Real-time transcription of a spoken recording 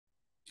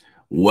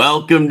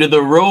Welcome to the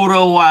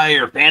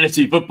RotoWire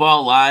Fantasy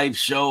Football Live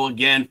Show.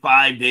 Again,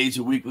 5 days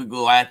a week. We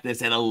go at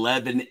this at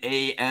 11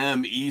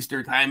 a.m.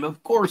 Eastern Time.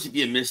 Of course, if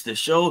you missed the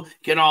show, you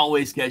can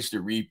always catch the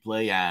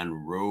replay on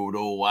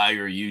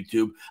RotoWire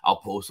YouTube.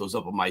 I'll post those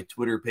up on my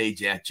Twitter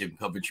page at Jim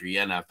Coventry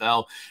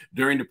NFL.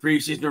 During the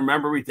preseason,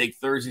 remember, we take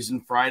Thursdays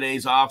and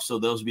Fridays off, so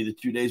those will be the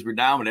 2 days we're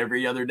down, and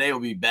every other day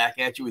we'll be back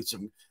at you with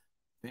some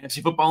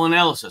fantasy football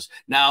analysis.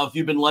 Now, if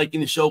you've been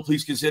liking the show,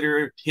 please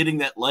consider hitting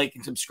that like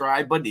and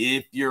subscribe button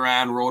if you're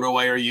on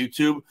RotoWire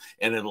YouTube,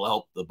 and it'll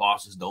help the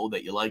bosses know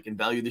that you like and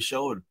value the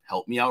show. It'd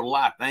help me out a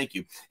lot. Thank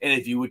you. And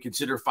if you would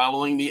consider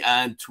following me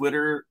on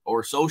Twitter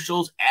or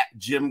socials at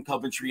Jim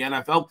Coventry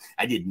NFL.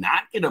 I did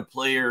not get a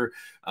player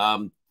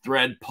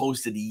thread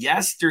posted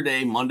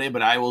yesterday, Monday,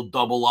 but I will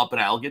double up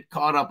and I'll get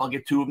caught up. I'll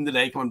get 2 of them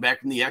today coming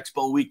back from the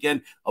expo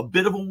weekend. A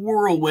bit of a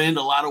whirlwind,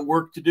 a lot of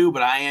work to do,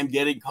 but I am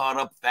getting caught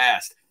up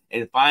fast.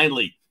 And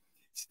finally,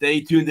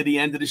 stay tuned to the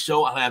end of the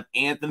show. I'll have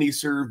Anthony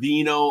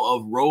Servino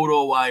of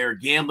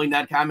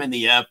RotoWireGambling.com and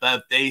the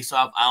FF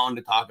Face-Off on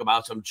to talk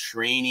about some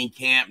training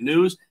camp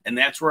news, and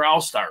that's where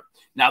I'll start.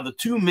 Now, the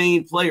 2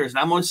 main players, and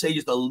I'm going to say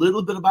just a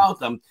little bit about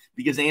them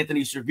because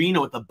Anthony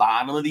Servino at the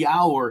bottom of the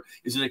hour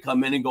is going to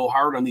come in and go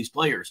hard on these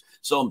players.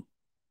 So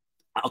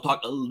I'll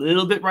talk a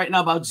little bit right now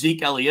about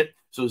Zeke Elliott.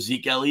 So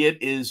Zeke Elliott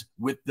is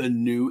with the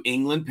New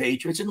England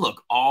Patriots. And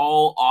look,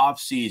 all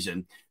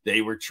offseason,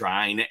 they were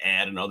trying to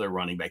add another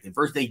running back. And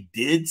first, they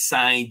did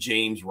sign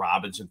James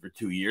Robinson for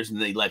 2 years,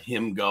 and they let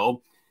him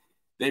go.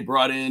 They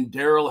brought in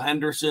Darrell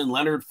Henderson,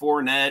 Leonard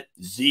Fournette,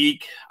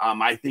 Zeke.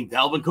 I think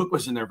Dalvin Cook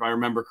was in there, if I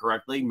remember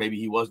correctly. Maybe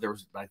he was.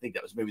 I think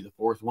that was maybe the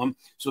 4th one.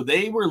 So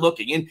they were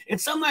looking.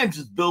 And sometimes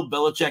it's Bill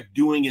Belichick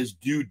doing his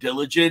due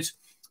diligence.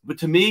 But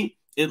to me,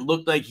 it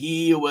looked like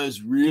he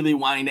was really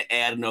wanting to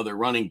add another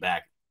running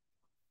back.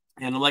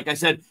 And like I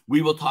said,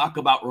 we will talk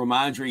about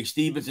Ramondre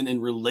Stevenson in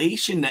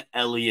relation to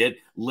Elliott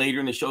later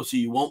in the show, so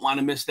you won't want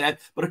to miss that.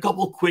 But a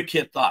couple of quick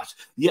hit thoughts.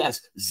 Yes,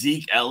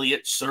 Zeke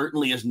Elliott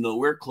certainly is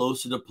nowhere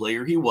close to the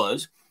player he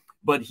was,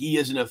 but he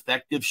is an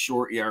effective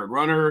short yard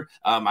runner.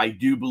 I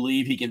do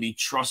believe he can be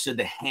trusted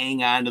to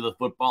hang on to the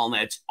football, and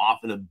that's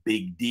often a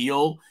big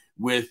deal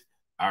with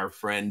our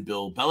friend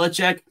Bill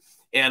Belichick.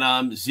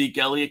 And Zeke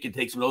Elliott can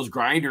take some of those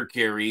grinder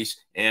carries,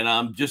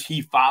 and just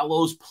he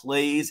follows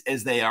plays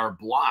as they are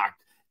blocked.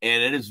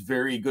 And it is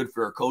very good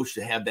for a coach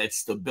to have that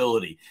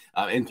stability.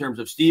 In terms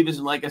of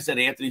Stevenson, like I said,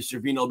 Anthony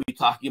Servino will be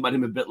talking about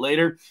him a bit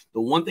later.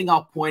 The one thing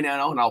I'll point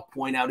out, and I'll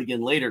point out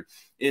again later,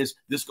 is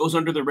this goes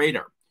under the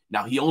radar.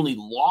 Now, he only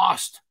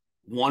lost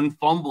 1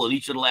 fumble in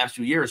each of the last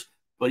 2 years,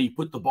 but he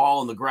put the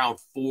ball on the ground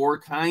 4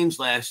 times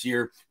last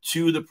year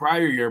to the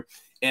prior year.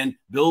 And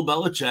Bill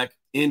Belichick,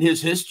 in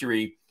his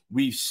history,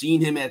 we've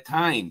seen him at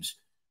times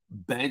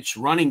bench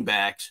running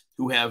backs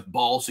who have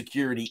ball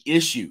security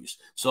issues.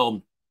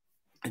 So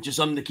it's just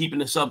something to keep in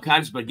the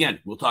subconscious. But again,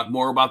 we'll talk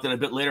more about that a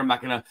bit later. I'm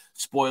not going to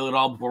spoil it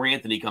all before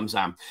Anthony comes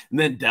on. And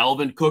then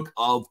Dalvin Cook,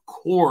 of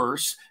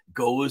course,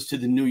 goes to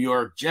the New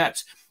York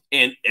Jets.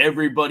 And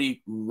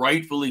everybody,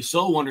 rightfully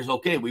so, wonders,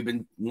 okay, we've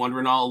been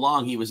wondering all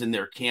along. He was in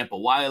their camp a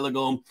while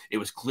ago. It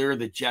was clear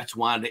the Jets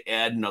wanted to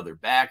add another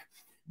back.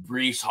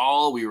 Breece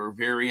Hall, we were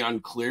very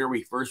unclear.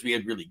 We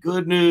had really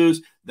good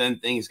news, then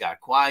things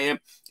got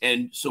quiet.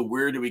 And so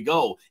where do we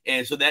go?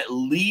 And so that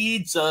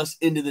leads us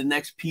into the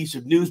next piece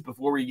of news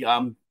before we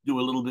do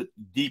a little bit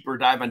deeper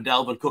dive on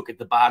Dalvin Cook at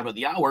the bottom of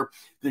the hour.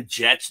 The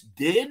Jets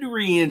did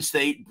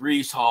reinstate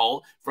Breece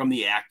Hall from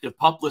the active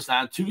PUP list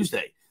on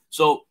Tuesday.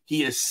 So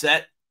he is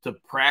set to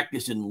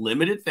practice in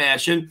limited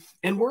fashion,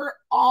 and we're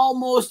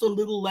almost a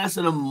little less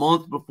than a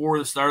month before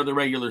the start of the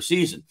regular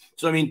season.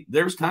 So, I mean,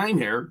 there's time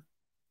here.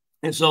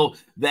 And so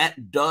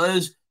that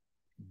does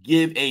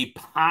give a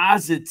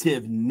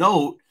positive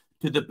note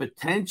to the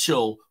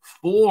potential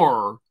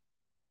for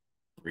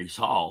Breece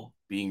Hall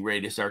being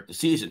ready to start the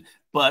season.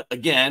 But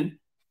again,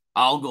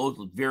 I'll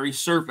go very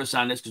surface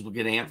on this because we'll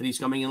get Anthony's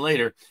coming in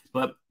later.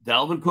 But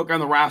Dalvin Cook on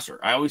the roster,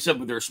 I always said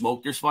when there's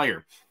smoke, there's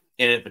fire.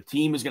 And if a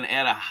team is going to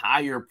add a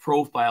higher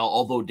profile,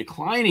 although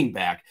declining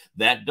back,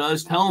 that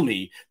does tell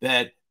me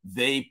that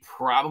they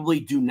probably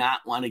do not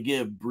want to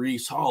give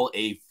Breece Hall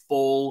a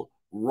full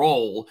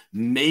role.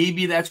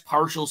 Maybe that's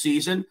partial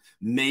season,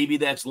 maybe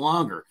that's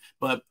longer,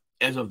 but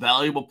as a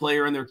valuable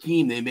player in their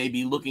team, they may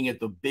be looking at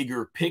the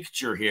bigger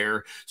picture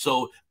here.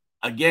 So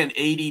again,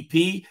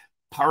 ADP,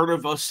 part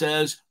of us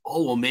says,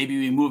 oh, well, maybe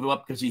we move him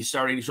up because he's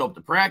starting to show up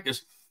to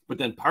practice. But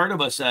then part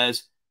of us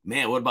says,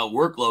 man, what about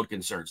workload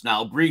concerns?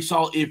 Now, Breece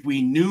Hall, if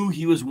we knew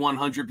he was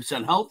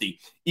 100%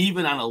 healthy,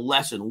 even on a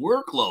lessened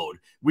workload,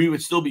 we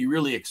would still be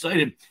really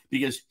excited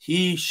because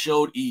he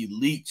showed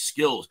elite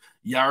skills,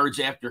 yards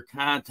after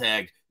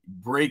contact,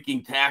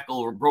 breaking tackle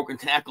or broken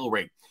tackle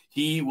rate.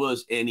 He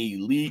was an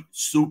elite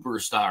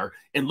superstar.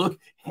 And look,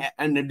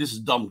 and this is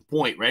a dumb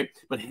point, right?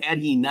 But had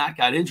he not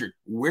got injured,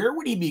 where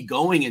would he be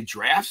going in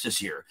drafts this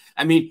year?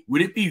 I mean,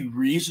 would it be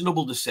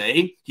reasonable to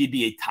say he'd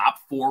be a top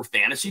 4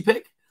 fantasy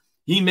pick?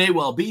 He may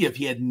well be if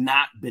he had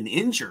not been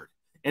injured.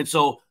 And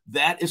so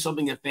that is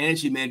something that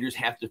fantasy managers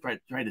have to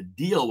try to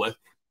deal with.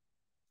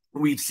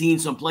 We've seen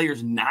some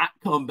players not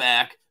come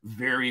back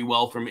very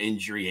well from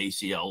injury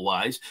ACL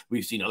wise.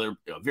 We've seen other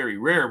very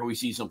rare, but we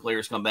see some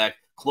players come back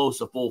close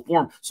to full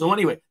form. So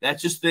anyway,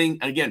 that's just thing.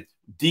 And again,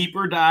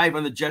 deeper dive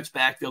on the Jets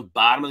backfield,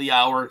 bottom of the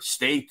hour.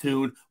 Stay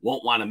tuned.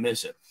 Won't want to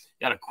miss it.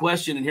 Got a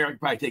question in here. I can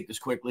probably take this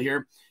quickly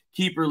here.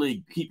 Keeper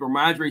league, keeper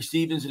Ramondre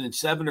Stevenson in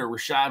 7 or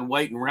Rachaad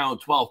White in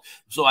round 12.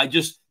 So I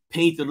just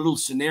painted a little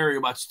scenario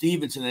about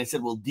Stevenson, and I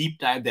said we'll deep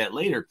dive that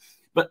later.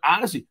 But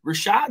honestly,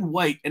 Rachaad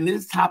White, and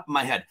this is top of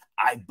my head,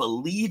 I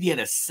believe he had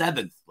a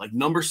 7th, like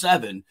number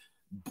 7,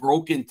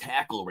 broken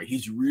tackle rate.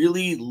 He's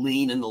really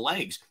lean in the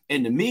legs.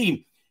 And to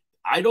me,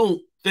 I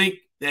don't think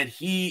that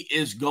he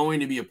is going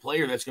to be a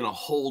player that's going to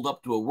hold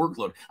up to a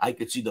workload. I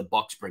could see the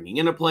Bucs bringing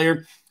in a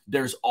player.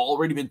 There's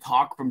already been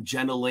talk from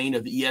Jenna Lane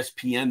of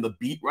ESPN, the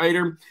beat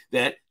writer,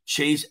 that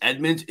Chase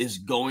Edmonds is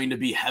going to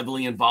be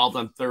heavily involved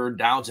on third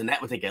downs, and that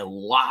would take a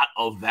lot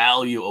of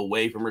value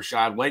away from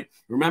Rachaad White.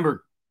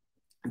 Remember,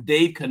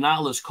 Dave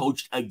Canales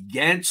coached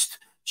against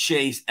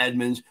Chase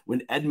Edmonds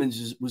when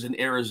Edmonds was in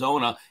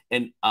Arizona,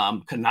 and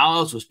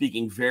Canales was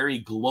speaking very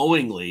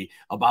glowingly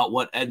about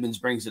what Edmonds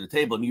brings to the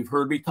table. And you've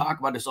heard me talk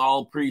about this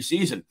all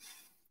preseason.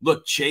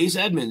 Look, Chase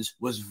Edmonds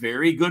was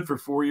very good for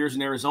 4 years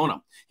in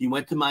Arizona. He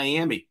went to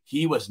Miami.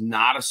 He was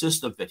not a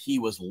system fit. He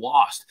was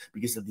lost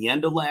because at the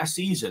end of last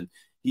season,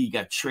 he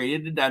got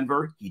traded to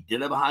Denver. He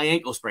did have a high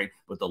ankle sprain,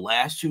 but the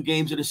last 2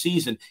 games of the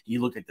season, he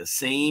looked at the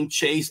same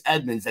Chase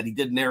Edmonds that he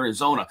did in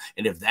Arizona.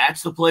 And if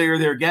that's the player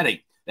they're getting,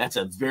 that's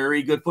a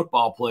very good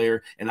football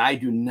player. And I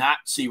do not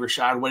see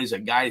Rachaad White as a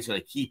guy that's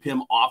going to keep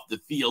him off the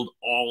field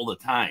all the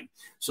time.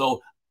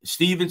 So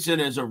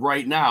Stevenson, as of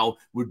right now,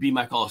 would be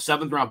my call. A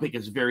 7th-round pick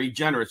is very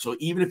generous. So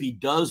even if he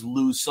does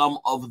lose some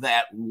of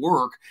that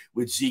work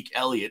with Zeke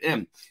Elliott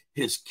in,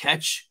 his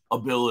catch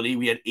ability,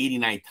 we had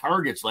 89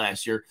 targets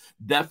last year,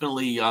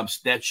 definitely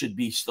that should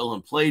be still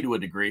in play to a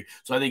degree.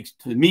 So I think,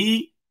 to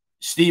me,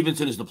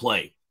 Stevenson is the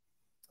play.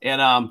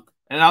 And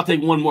I'll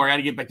take one more. I got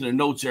to get back to the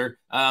notes here.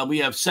 We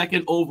have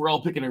 2nd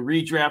overall pick in a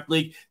redraft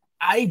league.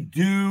 I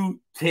do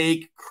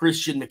take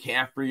Christian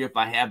McCaffrey if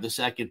I have the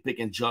 2nd pick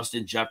and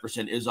Justin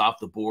Jefferson is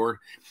off the board.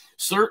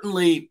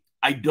 Certainly,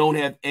 I don't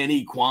have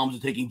any qualms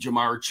with taking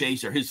Jamar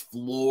Chase, or his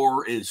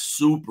floor is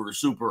super,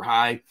 super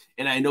high.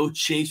 And I know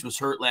Chase was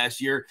hurt last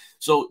year.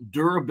 So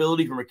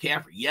durability for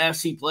McCaffrey.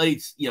 Yes, he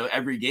played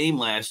every game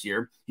last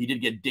year. He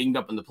did get dinged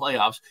up in the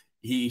playoffs.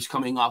 He's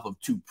coming off of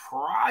 2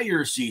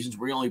 prior seasons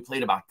where he only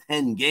played about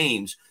 10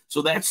 games.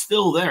 So that's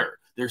still there.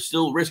 There's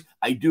still risk.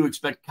 I do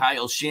expect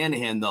Kyle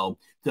Shanahan, though,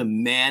 to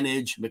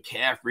manage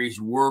McCaffrey's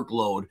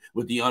workload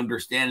with the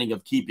understanding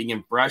of keeping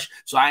him fresh.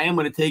 So I am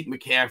going to take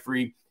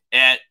McCaffrey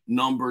at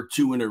number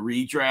 2 in a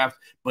redraft.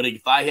 But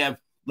if I have,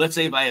 let's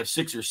say if I have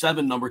 6 or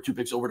 7 number 2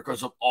 picks over the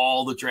course of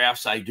all the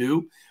drafts I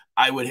do,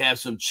 I would have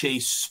some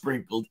Chase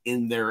sprinkled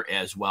in there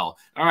as well.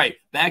 All right,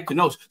 back to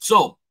notes.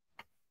 So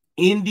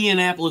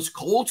Indianapolis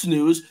Colts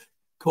news.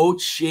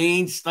 Coach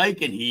Shane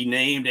Steichen, he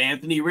named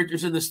Anthony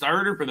Richardson the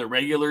starter for the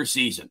regular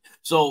season.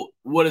 So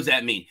what does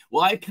that mean?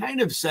 Well, I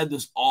kind of said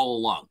this all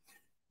along.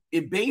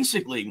 It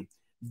basically,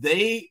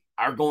 they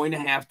are going to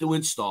have to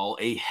install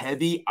a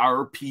heavy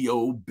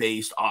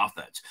RPO-based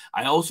offense.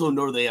 I also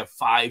know they have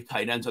 5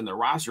 tight ends on their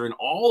roster, and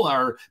all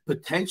are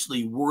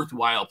potentially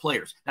worthwhile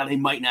players. Now, they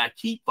might not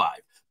keep 5.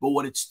 But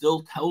what it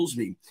still tells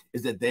me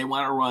is that they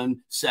want to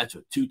run sets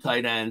with 2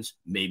 tight ends,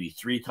 maybe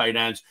 3 tight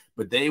ends,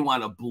 but they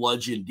want to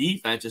bludgeon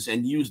defenses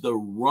and use the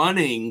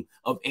running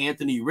of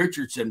Anthony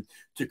Richardson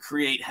to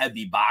create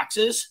heavy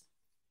boxes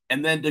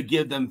and then to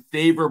give them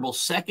favorable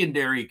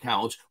secondary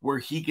counts where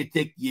he could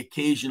take the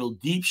occasional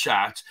deep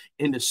shots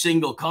into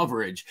single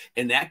coverage.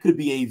 And that could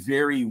be a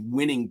very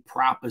winning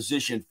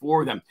proposition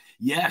for them.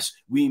 Yes,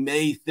 we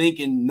may think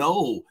and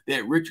know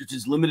that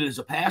Richardson's limited as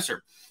a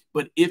passer,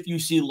 but if you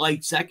see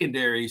light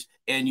secondaries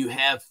and you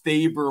have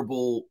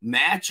favorable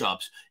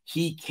matchups,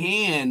 he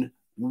can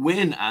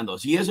win on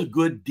those. He has a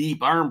good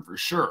deep arm for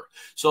sure.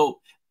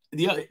 So,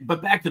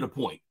 but back to the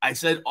point, I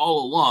said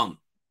all along,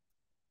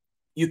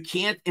 you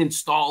can't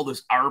install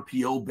this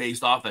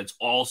RPO-based offense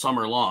all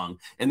summer long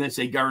and then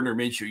say, Gardner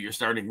Minshew, you're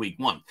starting week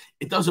 1.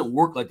 It doesn't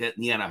work like that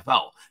in the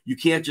NFL. You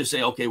can't just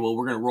say, okay, well,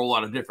 we're going to roll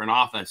out a different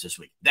offense this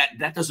week.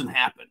 That doesn't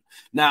happen.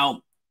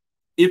 Now,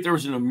 if there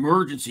was an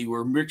emergency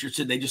where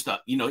Richardson, they just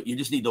thought, you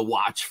just need to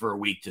watch for a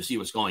week to see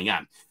what's going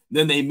on,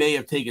 then they may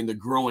have taken the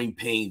growing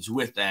pains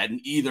with that and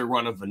either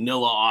run a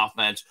vanilla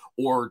offense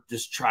or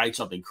just tried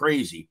something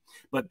crazy.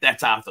 But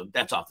that's off the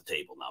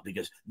table now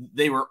because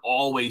they were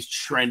always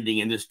trending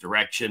in this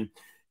direction.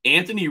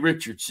 Anthony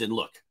Richardson,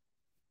 look,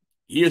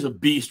 he is a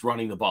beast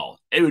running the ball.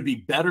 It would be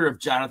better if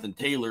Jonathan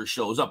Taylor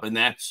shows up, and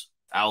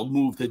I'll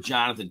move to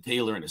Jonathan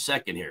Taylor in a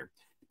second here.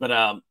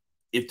 But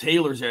if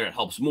Taylor's there, it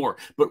helps more.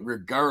 But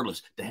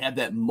regardless, to have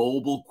that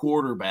mobile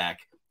quarterback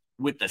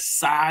with the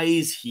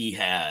size he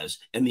has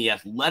and the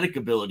athletic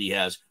ability he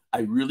has, I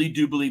really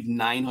do believe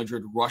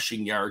 900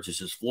 rushing yards is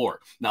his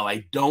floor. Now,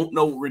 I don't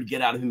know what we're going to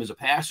get out of him as a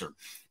passer,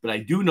 but I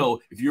do know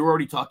if you're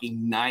already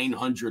talking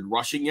 900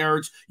 rushing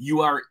yards,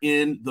 you are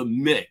in the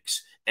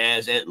mix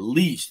as at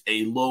least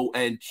a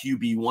low-end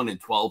QB1 in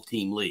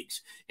 12-team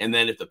leagues. And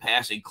then if the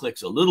passing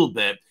clicks a little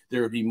bit,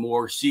 there would be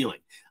more ceiling.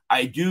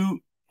 I do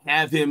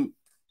have him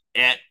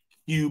at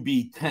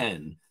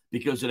QB10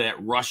 because of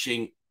that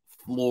rushing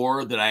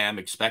floor that I am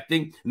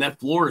expecting. And that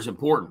floor is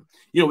important.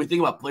 You know, we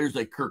think about players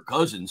like Kirk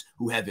Cousins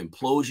who have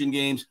implosion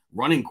games.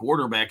 Running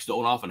quarterbacks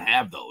don't often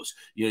have those.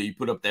 You know, you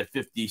put up that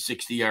 50,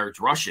 60 yards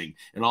rushing,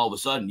 and all of a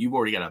sudden you've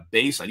already got a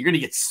baseline. You're going to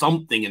get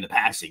something in the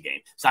passing game.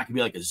 It's not going to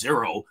be like a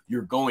zero.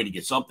 You're going to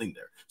get something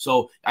there.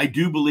 So I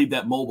do believe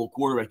that mobile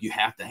quarterback, you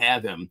have to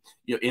have him,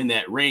 you know, in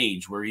that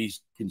range where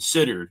he's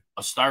considered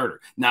a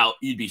starter. Now,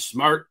 you'd be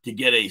smart to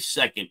get a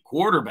second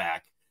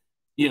quarterback,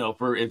 you know,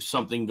 for if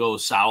something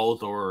goes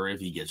south or if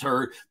he gets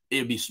hurt.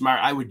 It'd be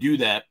smart. I would do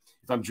that.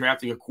 If I'm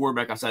drafting a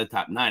quarterback outside the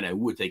top 9, I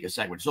would take a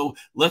second. So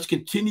let's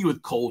continue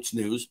with Colts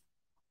news.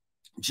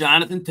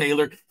 Jonathan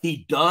Taylor,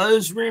 he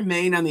does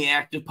remain on the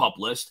active PUP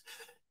list.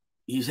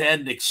 He's had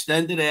an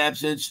extended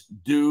absence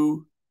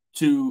due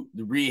to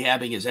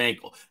rehabbing his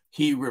ankle.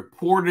 He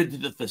reported to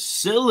the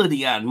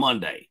facility on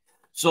Monday.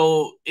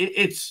 So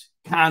it's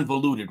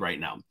convoluted right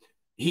now.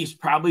 He's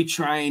probably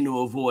trying to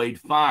avoid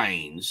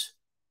fines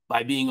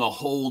by being a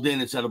hold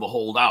in instead of a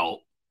hold out.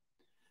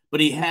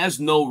 But he has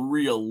no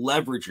real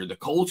leverage here. The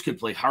Colts could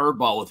play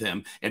hardball with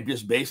him and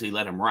just basically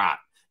let him rot,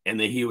 and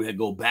then he would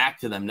go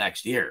back to them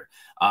next year.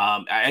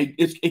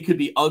 It could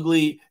be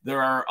ugly.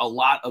 There are a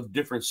lot of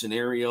different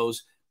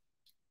scenarios.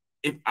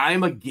 If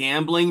I'm a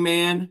gambling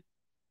man,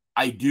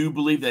 I do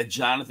believe that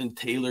Jonathan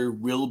Taylor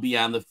will be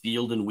on the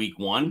field in week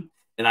 1.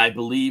 And I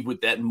believe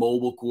with that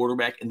mobile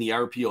quarterback in the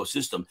RPO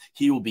system,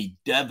 he will be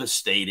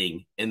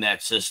devastating in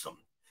that system.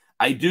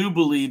 I do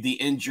believe the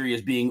injury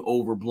is being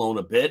overblown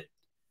a bit.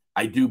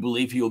 I do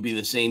believe he will be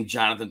the same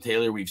Jonathan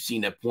Taylor we've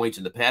seen at points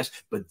in the past,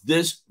 but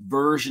this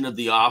version of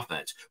the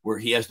offense where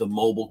he has the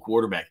mobile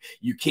quarterback,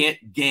 you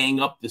can't gang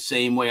up the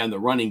same way on the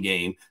running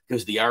game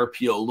because the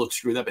RPO looks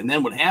screwed up. And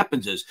then what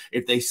happens is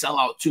if they sell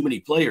out too many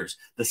players,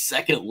 the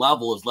second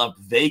level is left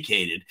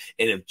vacated.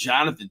 And if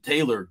Jonathan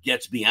Taylor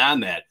gets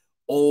beyond that,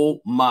 oh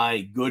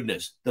my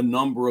goodness, the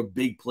number of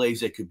big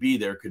plays that could be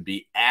there could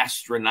be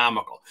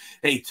astronomical.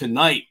 Hey,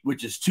 tonight,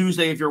 which is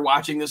Tuesday if you're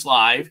watching this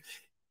live,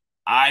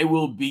 I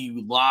will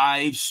be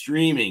live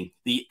streaming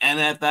the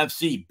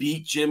NFFC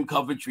Beat Jim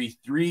Coventry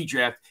 3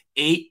 draft,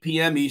 8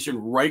 p.m. Eastern,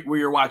 right where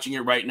you're watching it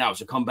right now.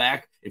 So come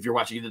back. If you're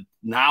watching it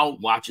now,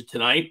 watch it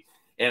tonight.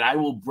 And I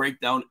will break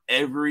down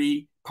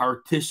every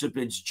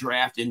participant's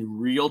draft in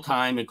real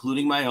time,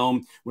 including my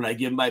own. When I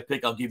give my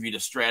pick, I'll give you the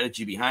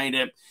strategy behind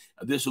it.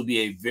 This will be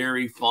a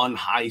very fun,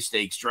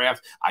 high-stakes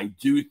draft. I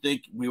do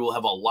think we will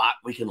have a lot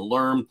we can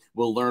learn.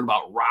 We'll learn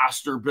about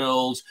roster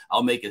builds.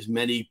 I'll make as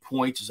many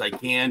points as I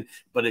can,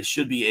 but it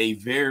should be a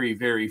very,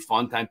 very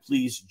fun time.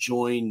 Please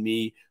join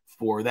me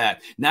for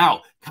that.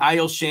 Now,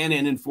 Kyle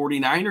Shanahan in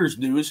 49ers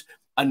news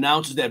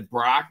announces that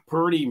Brock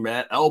Purdy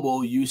met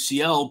elbow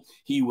UCL.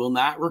 He will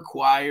not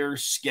require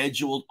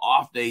scheduled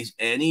off days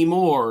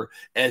anymore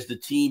as the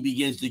team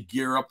begins to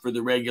gear up for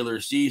the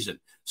regular season.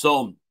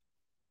 So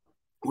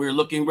we're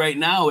looking right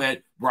now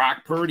at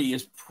Brock Purdy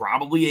is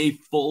probably a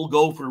full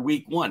go for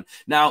week 1.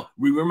 Now,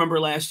 we remember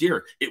last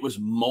year, it was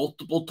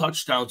multiple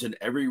touchdowns in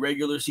every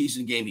regular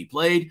season game he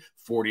played.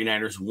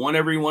 49ers won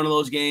every one of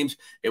those games.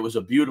 It was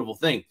a beautiful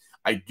thing.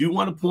 I do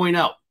want to point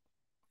out,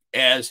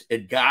 as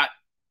it got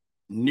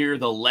near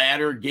the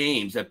latter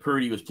games that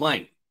Purdy was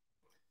playing,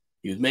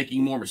 he was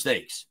making more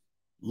mistakes.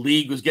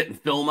 League was getting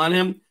film on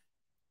him.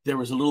 There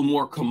was a little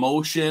more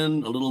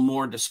commotion, a little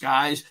more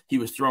disguise. He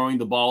was throwing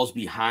the balls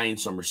behind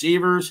some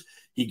receivers.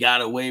 He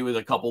got away with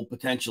a couple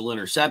potential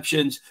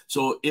interceptions.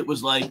 So it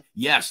was like,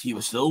 yes, he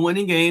was still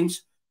winning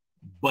games,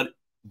 but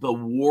the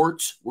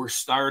warts were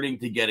starting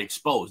to get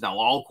exposed. Now,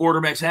 all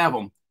quarterbacks have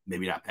them.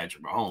 Maybe not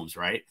Patrick Mahomes,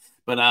 right?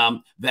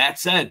 But that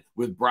said,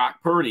 with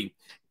Brock Purdy,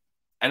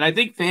 and I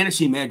think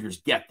fantasy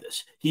managers get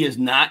this, he is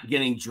not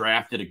getting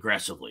drafted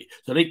aggressively.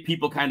 So I think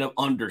people kind of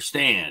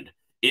understand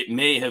it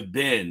may have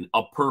been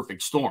a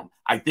perfect storm.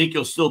 I think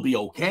he'll still be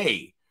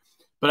okay,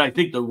 but I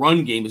think the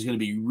run game is going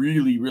to be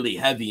really, really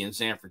heavy in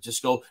San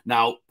Francisco.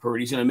 Now,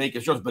 Purdy's going to make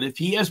his throws, but if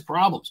he has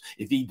problems,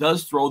 if he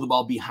does throw the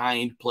ball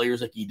behind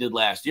players like he did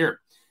last year,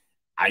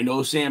 I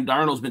know Sam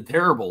Darnold's been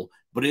terrible,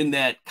 but in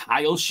that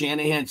Kyle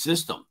Shanahan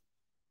system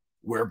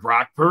where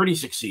Brock Purdy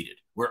succeeded,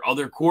 where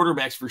other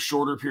quarterbacks for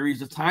shorter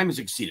periods of time have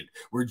succeeded,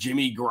 where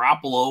Jimmy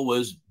Garoppolo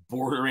was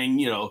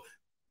bordering,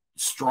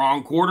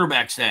 strong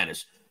quarterback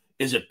status,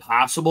 is it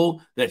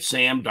possible that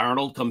Sam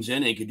Darnold comes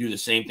in and can do the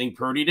same thing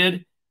Purdy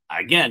did?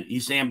 Again,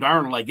 he's Sam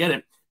Darnold, I get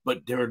it,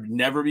 but there would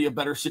never be a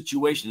better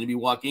situation to be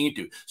walking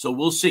into. So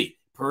we'll see.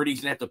 Purdy's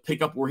going to have to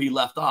pick up where he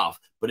left off,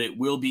 but it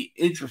will be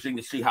interesting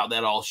to see how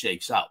that all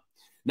shakes out.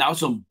 Now,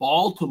 some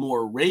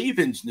Baltimore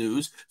Ravens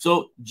news.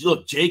 So,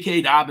 look,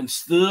 J.K. Dobbins,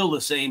 still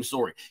the same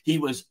story. He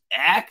was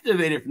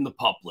activated from the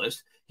PUP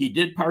list. He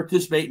did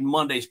participate in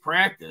Monday's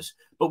practice,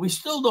 but we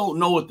still don't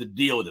know what the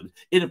deal with him.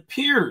 It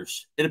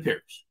appears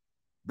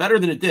better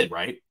than it did,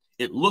 right?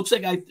 It looks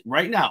like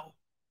right now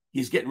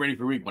he's getting ready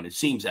for week 1. It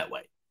seems that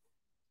way.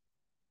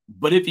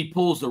 But if he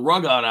pulls the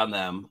rug out on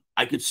them,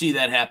 I could see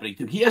that happening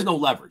too. He has no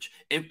leverage.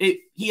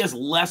 He has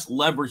less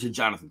leverage than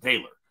Jonathan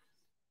Taylor.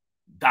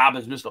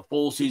 Dobbins missed a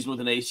full season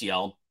with an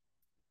ACL,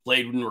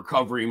 played in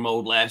recovery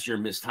mode last year,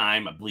 missed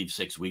time, I believe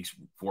 6 weeks,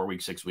 4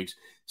 weeks, 6 weeks.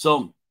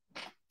 So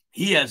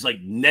he has like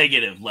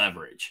negative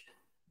leverage.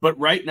 But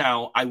right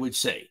now, I would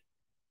say,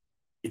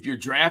 if you're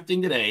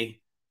drafting today,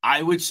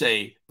 I would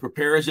say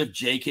prepare as if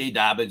J.K.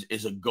 Dobbins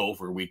is a go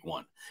for week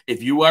 1.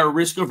 If you are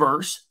risk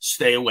averse,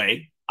 stay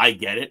away. I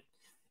get it.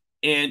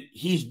 And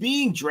he's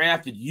being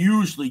drafted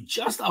usually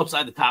just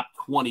outside the top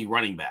 20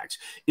 running backs.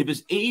 If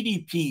his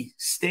ADP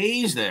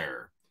stays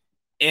there,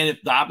 and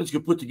if Dobbins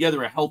could put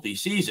together a healthy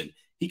season,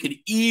 he could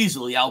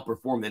easily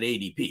outperform that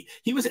ADP.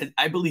 He was at,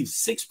 I believe,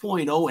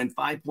 6.0 and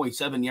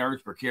 5.7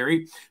 yards per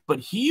carry, but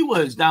he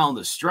was down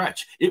the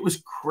stretch. It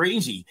was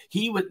crazy.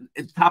 He was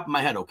at the top of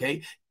my head,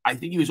 okay? I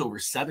think he was over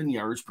 7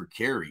 yards per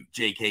carry,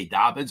 J.K.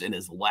 Dobbins, in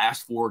his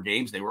last 4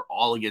 games. They were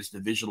all against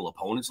divisional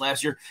opponents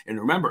last year. And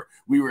remember,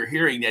 we were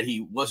hearing that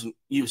he was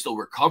still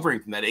recovering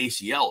from that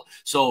ACL.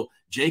 So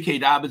J.K.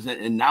 Dobbins,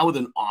 and now with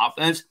an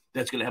offense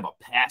that's going to have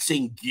a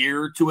passing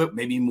gear to it,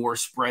 maybe more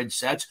spread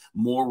sets,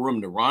 more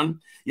room to run.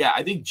 Yeah,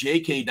 I think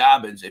J.K.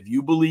 Dobbins, if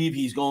you believe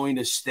he's going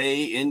to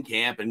stay in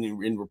camp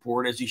and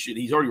report as he should,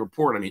 he's already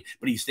reported,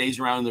 but he stays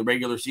around in the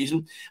regular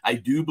season, I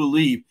do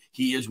believe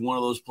he is one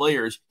of those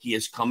players. He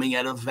is coming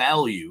at a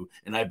value,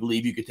 and I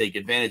believe you could take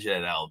advantage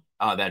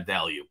of that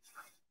value.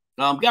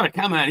 Got a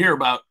comment here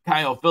about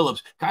Kyle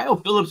Phillips. Kyle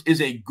Phillips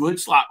is a good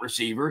slot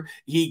receiver.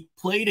 He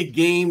played a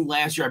game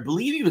last year. I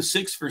believe he was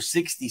 6 for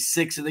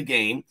 66 in the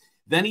game.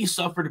 Then he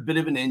suffered a bit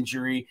of an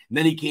injury.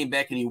 Then he came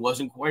back and he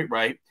wasn't quite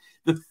right.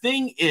 The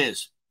thing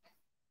is,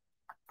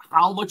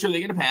 how much are they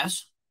going to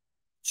pass?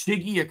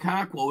 Chiggy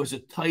Okonkwo as a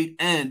tight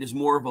end is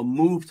more of a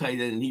move tight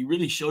end, and he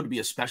really showed to be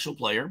a special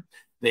player.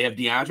 They have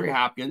DeAndre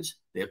Hopkins.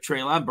 They have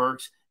Treylon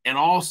Burks. And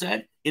all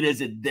said, it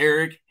is a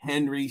Derrick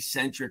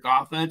Henry-centric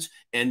offense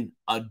and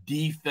a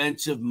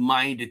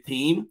defensive-minded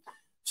team.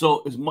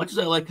 So as much as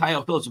I like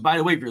Kyle Phillips, by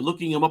the way, if you're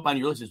looking him up on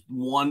your list, it's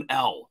 1L.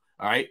 All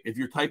right. If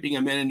you're typing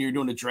him in and you're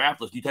doing a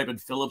draft list, you type in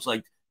Phillips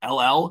like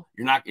LL,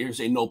 you're not going to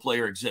say no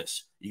player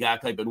exists. You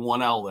got to type in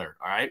 1L there.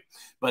 All right.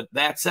 But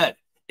that said,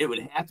 it would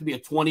have to be a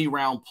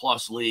 20-round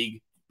plus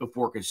league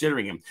before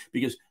considering him,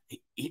 because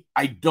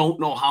I don't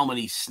know how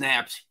many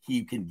snaps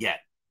he can get.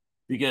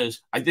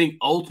 Because I think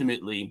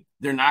ultimately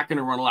they're not going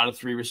to run a lot of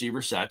 3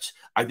 receiver sets.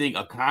 I think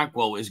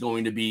Okonkwo is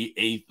going to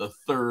be the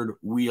third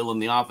wheel in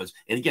the offense.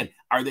 And again,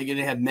 are they going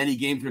to have many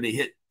games where they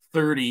hit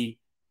 30,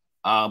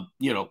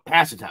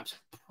 pass attempts?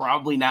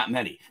 Probably not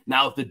many.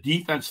 Now, if the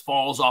defense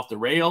falls off the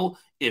rail,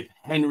 if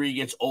Henry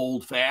gets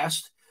old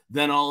fast,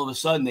 then all of a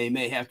sudden they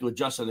may have to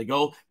adjust on the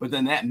go. But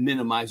then that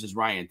minimizes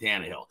Ryan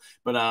Tannehill.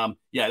 But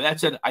that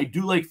said, I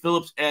do like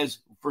Phillips as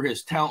for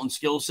his talent and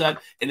skill set.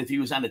 And if he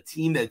was on a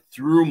team that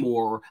threw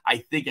more, I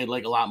think I'd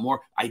like a lot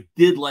more. I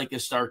did like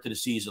his start to the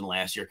season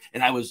last year.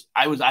 And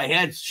I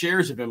had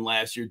shares of him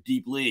last year,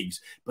 deep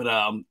leagues. But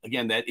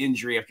again, that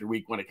injury after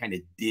week 1, it kind of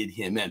did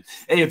him in.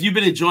 Hey, if you've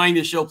been enjoying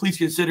this show, please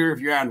consider, if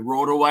you're on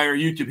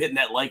RotoWire YouTube, hitting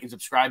that like and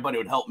subscribe button. It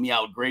would help me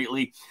out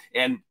greatly.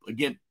 And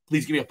again,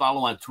 please give me a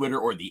follow on Twitter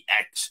or the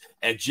X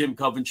at Jim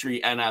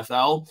Coventry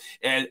NFL.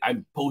 And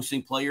I'm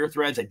posting player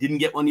threads. I didn't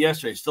get one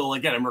yesterday. Still,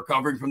 again, I'm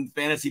recovering from the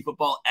Fantasy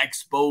Football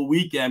Expo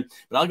weekend,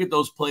 but I'll get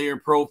those player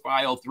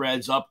profile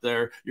threads up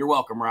there. You're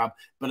welcome, Rob.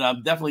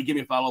 But definitely give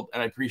me a follow,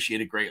 and I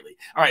appreciate it greatly.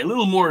 All right, a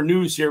little more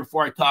news here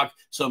before I talk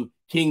some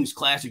Kings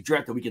Classic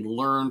draft that we can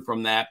learn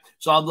from that.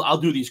 So I'll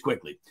do these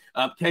quickly.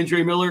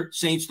 Kendre Miller,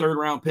 Saints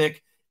 3rd-round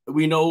pick.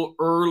 We know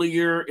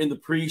earlier in the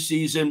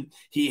preseason,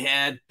 he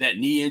had that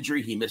knee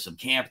injury. He missed some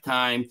camp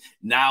time.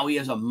 Now he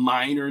has a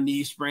minor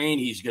knee sprain.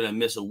 He's going to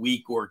miss a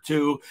week or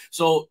 2.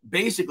 So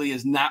basically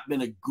has not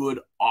been a good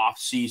off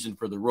season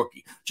for the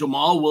rookie.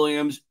 Jamal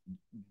Williams,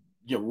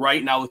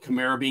 right now with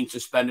Kamara being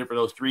suspended for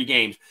those 3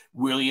 games,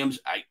 Williams,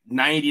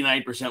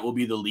 99% will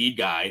be the lead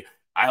guy.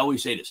 I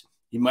always say this.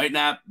 He might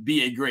not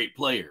be a great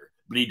player,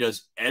 but he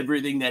does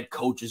everything that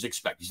coaches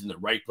expect. He's in the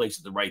right place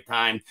at the right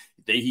time.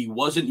 He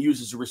wasn't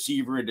used as a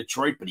receiver in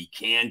Detroit, but he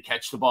can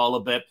catch the ball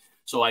a bit.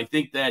 So I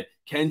think that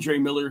Kendre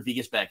Miller, if he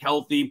gets back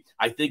healthy,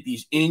 I think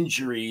these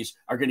injuries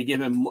are going to give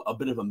him a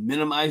bit of a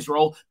minimized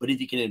role. But if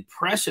he can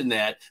impress in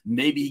that,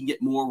 maybe he can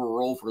get more of a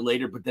role for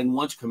later. But then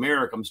once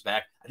Kamara comes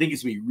back, I think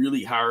it's going to be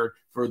really hard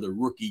for the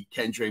rookie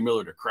Kendre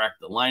Miller to crack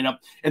the lineup.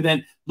 And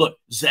then, look,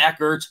 Zach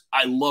Ertz,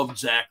 I loved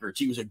Zach Ertz.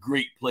 He was a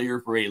great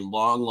player for a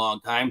long, long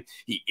time.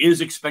 He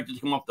is expected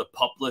to come off the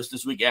PUP list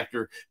this week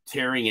after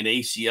tearing an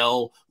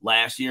ACL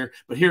last year.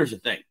 But here's the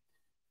thing.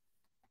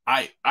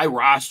 I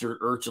rostered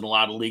Ertz in a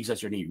lot of leagues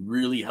last year, and he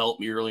really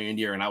helped me early in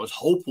the year. And I was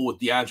hopeful with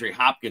DeAndre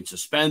Hopkins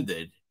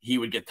suspended, he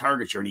would get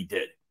target share, and he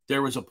did.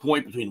 There was a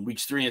point between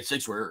weeks 3 and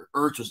 6 where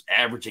Ertz was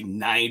averaging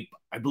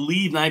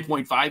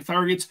 9.5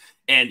 targets,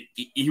 and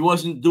he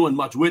wasn't doing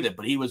much with it,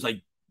 but he was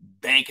like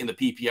banking the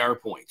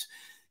PPR points.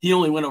 He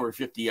only went over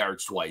 50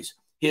 yards twice.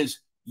 His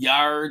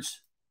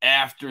yards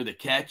after the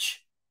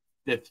catch,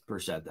 5th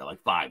percentile,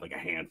 like 5, like a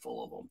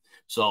handful of them.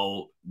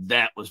 So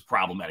that was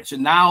problematic. So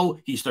now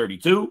he's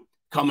 32.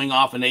 Coming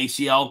off an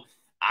ACL.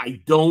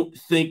 I don't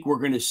think we're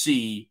going to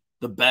see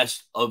the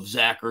best of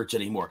Zach Ertz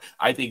anymore.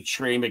 I think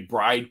Trey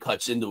McBride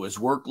cuts into his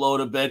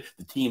workload a bit.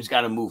 The team's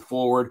got to move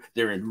forward.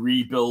 They're in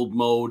rebuild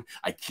mode.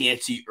 I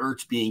can't see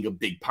Ertz being a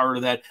big part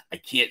of that. I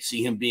can't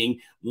see him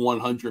being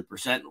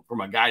 100%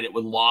 from a guy that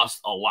would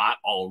lost a lot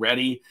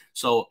already.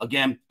 So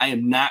again, I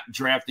am not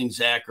drafting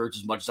Zach Ertz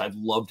as much as I've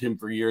loved him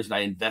for years and I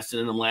invested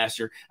in him last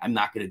year. I'm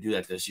not going to do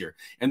that this year.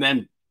 And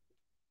then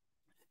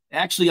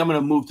actually, I'm going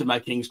to move to my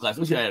Kings class.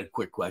 Let's see, I had a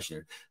quick question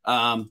here.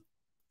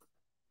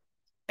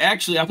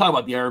 Actually, I'll talk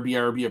about the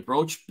RB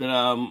approach, but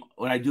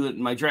when I do it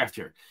in my draft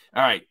here.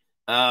 All right.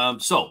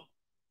 So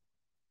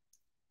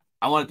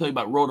I want to tell you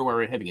about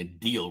RotoWire having a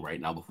deal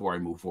right now before I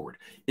move forward.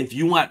 If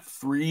you want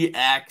free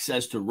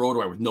access to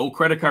RotoWire with no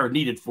credit card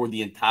needed for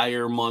the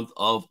entire month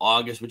of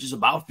August, which is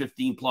about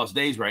 15 plus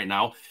days right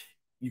now,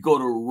 you go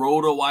to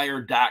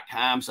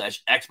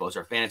rotowire.com/expo. It's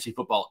our fantasy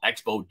football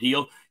expo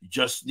deal. You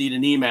just need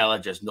an email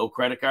address, no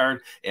credit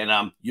card,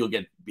 and you'll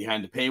get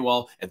behind the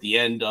paywall at the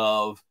end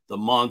of the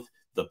month.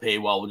 The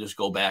paywall will just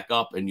go back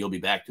up and you'll be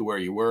back to where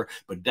you were.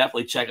 But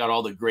definitely check out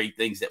all the great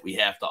things that we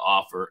have to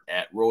offer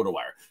at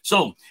RotoWire.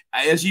 So,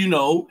 as you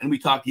know, and we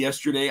talked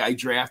yesterday, I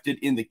drafted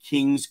in the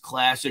Kings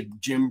Classic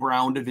Jim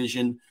Brown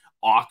Division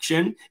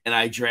auction, and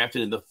I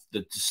drafted in the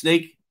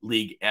Snake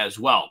League as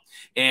well.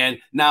 And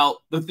now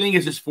the thing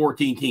is, it's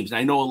 14 teams. And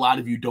I know a lot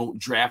of you don't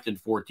draft in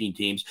 14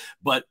 teams,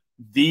 but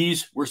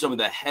these were some of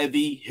the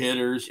heavy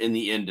hitters in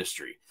the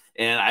industry.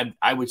 And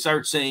I would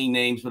start saying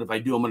names, but if I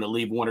do, I'm going to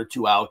leave one or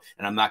two out,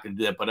 and I'm not going to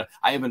do that. But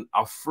I have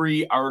a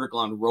free article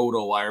on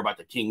RotoWire about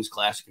the Kings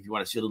Classic if you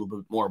want to see a little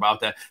bit more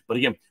about that. But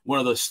again, one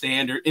of those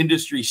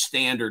industry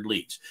standard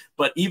leagues.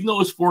 But even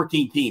though it's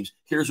 14 teams,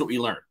 here's what we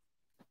learned.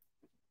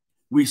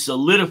 We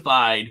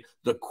solidified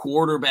the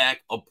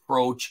quarterback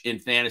approach in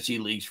fantasy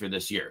leagues for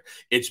this year.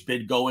 It's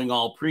been going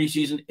all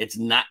preseason. It's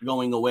not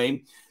going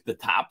away. The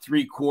top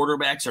three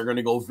quarterbacks are going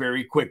to go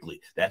very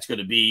quickly. That's going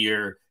to be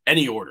your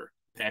any order.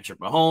 Patrick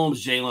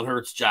Mahomes, Jalen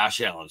Hurts,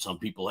 Josh Allen. Some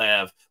people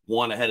have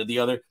one ahead of the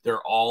other.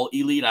 They're all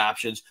elite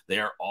options. They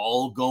are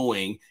all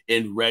going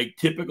in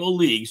typical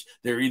leagues.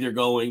 They're either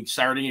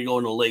starting to go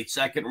in the late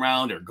second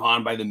round or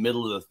gone by the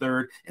middle of the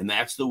third, and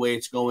that's the way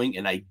it's going,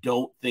 and I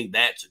don't think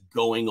that's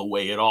going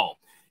away at all.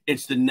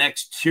 It's the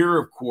next tier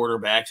of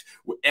quarterbacks,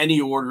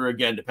 any order,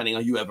 again, depending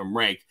on how you have them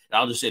ranked.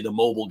 I'll just say the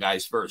mobile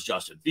guys first: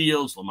 Justin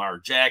Fields, Lamar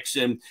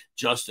Jackson,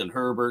 Justin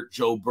Herbert,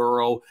 Joe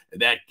Burrow.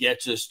 That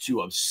gets us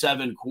to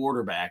 7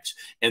 quarterbacks.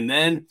 And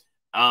then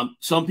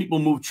some people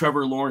move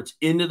Trevor Lawrence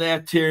into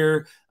that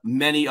tier.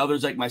 Many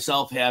others, like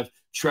myself, have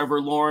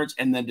Trevor Lawrence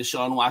and then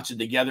Deshaun Watson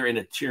together in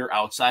a tier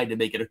outside to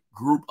make it a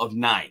group of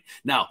 9.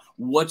 Now,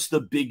 what's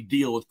the big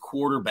deal with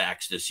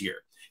quarterbacks this year?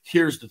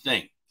 Here's the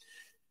thing.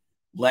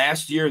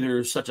 Last year, there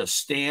was such a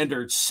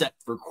standard set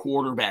for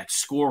quarterback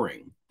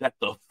scoring that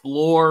the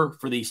floor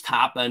for these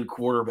top-end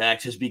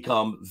quarterbacks has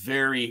become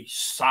very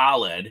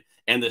solid,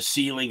 and the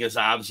ceiling is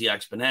obviously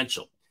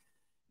exponential.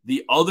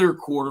 The other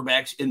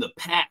quarterbacks in the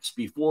past,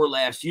 before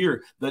last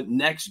year, the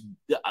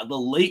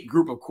late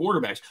group of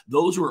quarterbacks,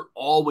 those were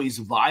always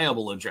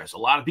viable interests. A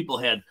lot of people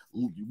had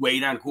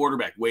weight on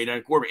quarterback, and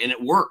it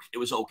worked. It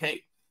was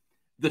okay.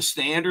 The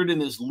standard in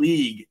this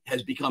league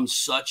has become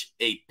such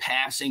a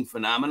passing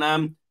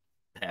phenomenon.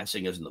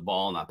 Passing isn't the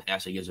ball, not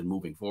passing isn't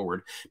moving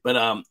forward.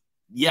 But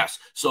yes,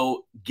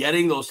 so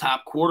getting those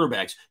top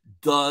quarterbacks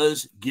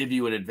does give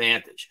you an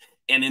advantage.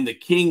 And in the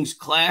Kings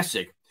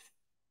Classic,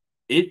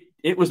 it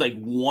was like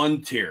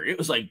one tier. It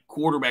was like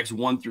quarterbacks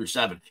 1 through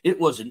 7. It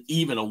wasn't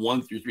even a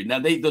 1 through 3. Now,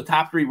 the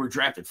top 3 were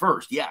drafted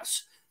first,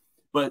 yes.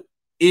 But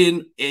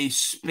in a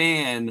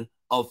span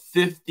of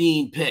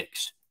 15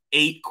 picks,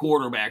 8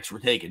 quarterbacks were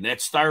taken. That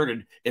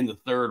started in the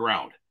 3rd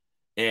round.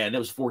 And that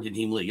was a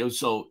 14-team league.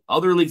 So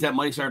other leagues that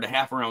might have started a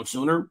half a round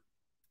sooner,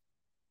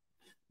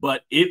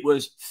 but it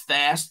was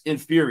fast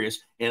and furious.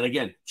 And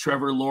again,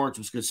 Trevor Lawrence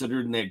was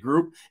considered in that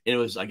group. And it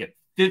was like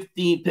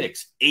 15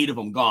 picks, 8 of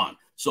them gone.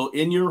 So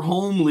in your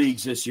home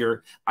leagues this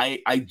year,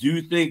 I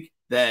do think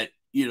that,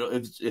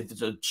 if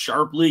it's a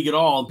sharp league at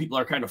all and people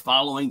are kind of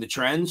following the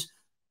trends,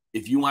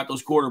 if you want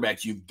those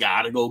quarterbacks, you've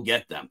got to go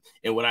get them.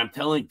 And what I'm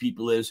telling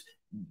people is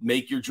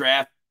make your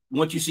draft.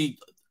 Once you see,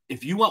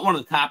 if you want one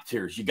of the top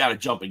tiers, you got to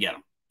jump and get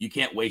them. You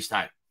can't waste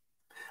time.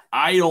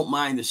 I don't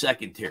mind the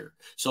second tier.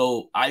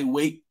 So I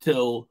wait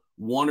till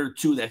 1 or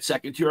 2 that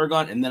second tier are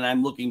gone, and then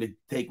I'm looking to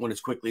take one as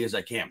quickly as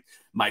I can.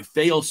 My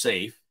fail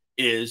safe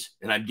is,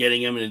 and I'm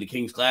getting him in the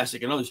Kings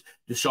Classic and others,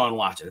 Deshaun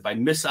Watson. If I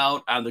miss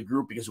out on the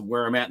group because of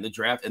where I'm at in the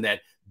draft and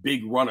that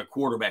big run of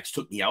quarterbacks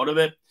took me out of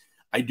it,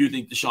 I do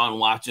think Deshaun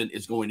Watson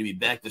is going to be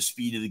back. The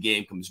speed of the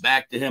game comes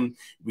back to him.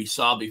 We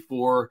saw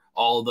before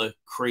all the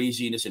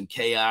craziness and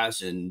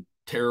chaos and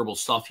terrible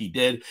stuff he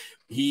did.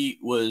 He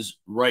was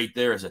right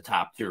there as a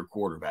top tier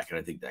quarterback, and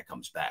I think that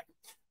comes back.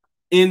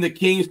 In the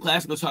Kings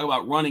Classic, let's talk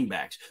about running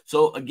backs.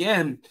 So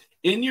again,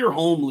 in your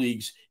home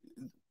leagues,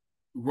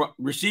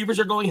 receivers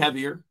are going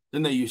heavier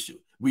than they used to.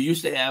 We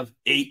used to have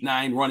 8,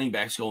 9 running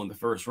backs go in the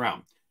first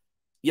round.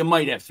 You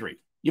might have 3.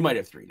 You might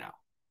have 3 now.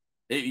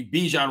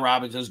 Bijan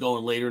Robinson's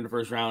going later in the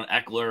first round.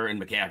 Eckler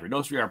and McCaffrey.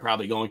 Those three are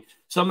probably going.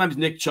 Sometimes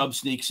Nick Chubb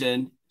sneaks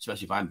in,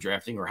 especially if I'm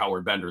drafting or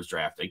Howard Bender is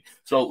drafting.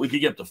 So we could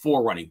get up to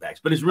 4 running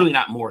backs, but it's really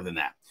not more than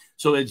that.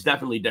 So it's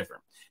definitely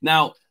different.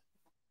 Now,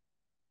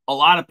 a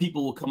lot of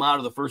people will come out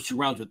of the first 2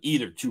 rounds with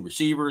either 2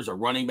 receivers, a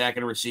running back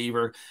and a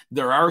receiver.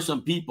 There are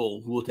some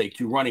people who will take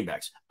 2 running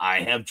backs.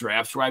 I have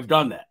drafts where I've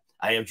done that.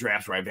 I have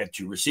drafts where I've had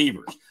 2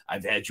 receivers.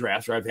 I've had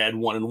drafts where I've had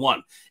 1 and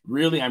 1.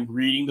 Really, I'm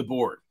reading the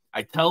board.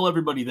 I tell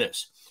everybody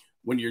this.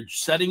 When you're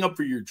setting up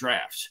for your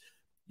drafts,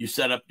 you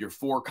set up your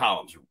 4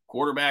 columns: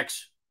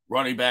 quarterbacks,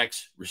 running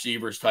backs,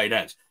 receivers, tight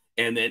ends.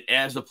 And then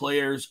as the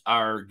players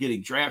are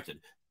getting drafted,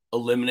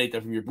 eliminate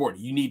them from your board.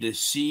 You need to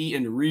see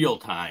in real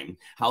time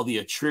how the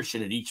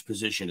attrition at each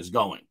position is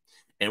going.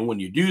 And when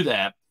you do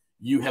that,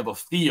 you have a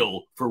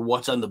feel for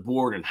what's on the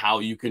board and how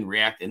you can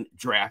react and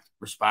draft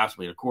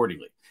responsibly and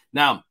accordingly.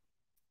 Now,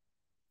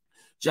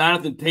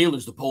 Jonathan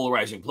Taylor's the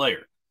polarizing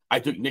player. I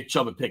took Nick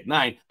Chubb at pick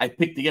 9. I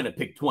picked again at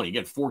pick 20.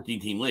 Again,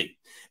 14-team league.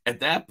 At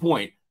that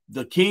point,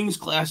 the Kings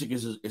Classic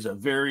is a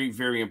very,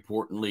 very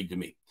important league to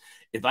me.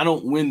 If I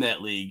don't win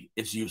that league,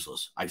 it's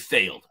useless. I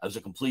failed. I was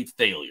a complete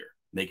failure.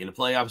 Making the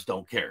playoffs,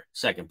 don't care.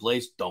 Second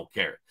place, don't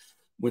care.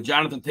 When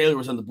Jonathan Taylor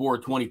was on the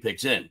board 20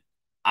 picks in,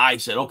 I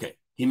said, okay,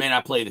 he may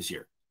not play this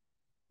year,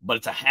 but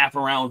it's a half a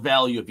round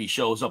value if he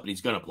shows up and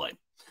he's going to play.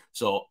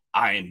 So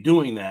I am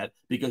doing that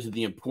because of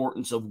the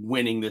importance of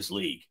winning this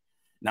league.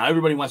 Now,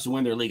 everybody wants to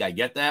win their league. I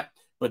get that,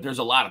 but there's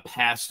a lot of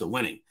paths to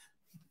winning.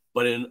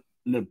 But in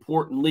an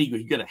important league,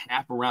 you get a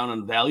half a round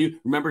on value.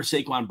 Remember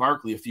Saquon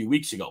Barkley a few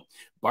weeks ago.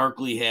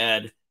 Barkley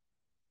had,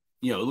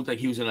 it looked like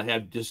he was going to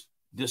have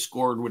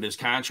discord with his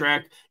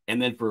contract.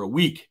 And then for a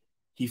week,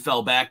 he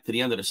fell back to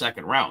the end of the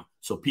second round.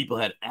 So people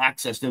had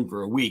access to him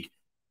for a week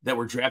that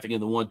were drafting in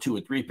the 1, 2,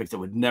 and 3 picks that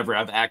would never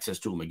have access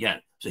to him again.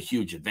 It's a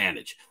huge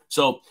advantage.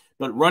 So,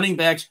 but running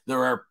backs,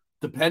 there are,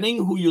 depending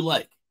who you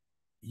like,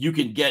 you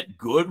can get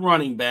good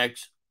running back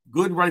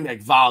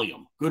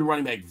volume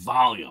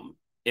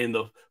in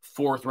the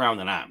 4th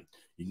round and on.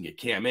 You can get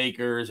Cam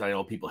Akers. I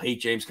know people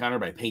hate James Conner,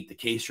 but I paint the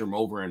case for him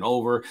over and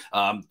over.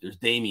 There's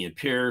Dameon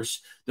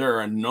Pierce. There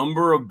are a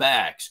number of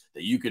backs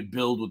that you could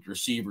build with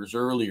receivers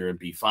earlier and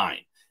be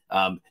fine.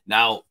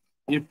 Now,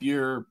 if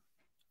you're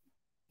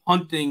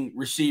hunting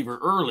receiver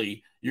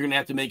early, you're going to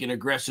have to make an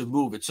aggressive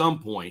move at some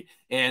point.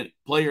 And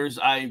players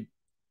I've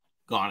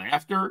gone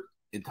after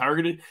and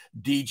targeted,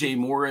 DJ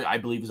Moore, I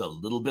believe, is a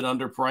little bit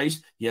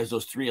underpriced. He has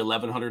those 3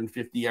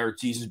 1,150-yard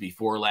seasons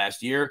before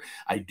last year.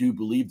 I do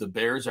believe the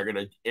Bears are going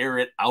to air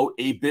it out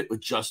a bit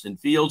with Justin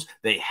Fields.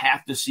 They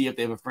have to see if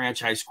they have a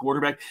franchise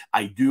quarterback.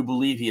 I do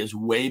believe he is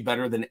way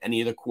better than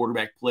any of the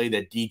quarterback play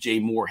that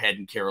DJ Moore had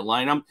in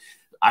Carolina.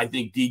 I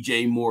think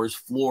DJ Moore's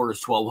floor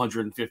is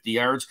 1,250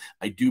 yards.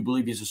 I do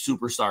believe he's a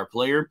superstar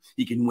player.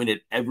 He can win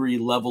at every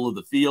level of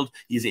the field.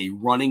 He's a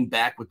running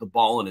back with the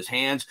ball in his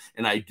hands,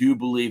 and I do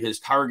believe his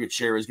target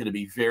share is going to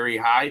be very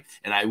high,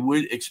 and I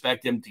would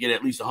expect him to get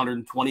at least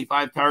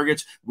 125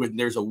 targets. When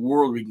there's a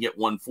world we can get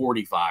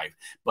 145.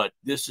 But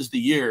this is the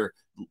year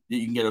that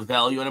you can get a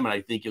value on him, and I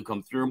think he'll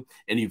come through.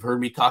 And you've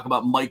heard me talk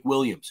about Mike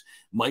Williams.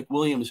 Mike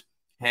Williams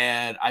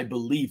had, I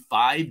believe,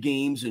 5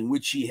 games in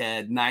which he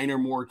had 9 or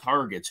more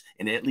targets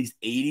and at least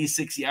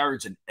 86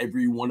 yards in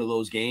every one of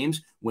those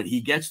games. When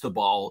he gets the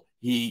ball,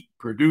 he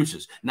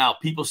produces. Now,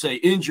 people say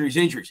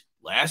injuries.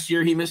 Last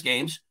year, he missed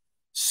games.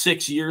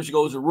 6 years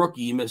ago as a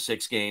rookie, he missed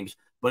 6 games.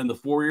 But in the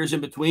 4 years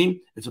in between,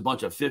 it's a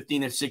bunch of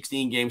 15 and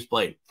 16 games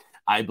played.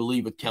 I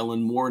believe with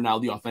Kellen Moore, now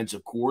the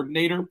offensive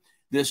coordinator,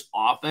 this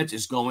offense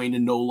is going to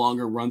no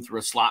longer run through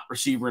a slot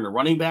receiver and a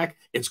running back.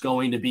 It's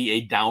going to be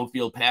a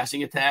downfield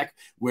passing attack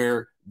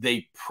where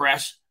they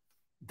press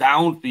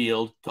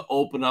downfield to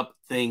open up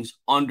things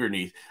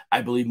underneath.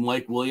 I believe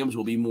Mike Williams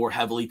will be more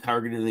heavily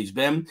targeted than he's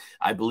been.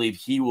 I believe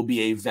he will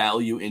be a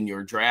value in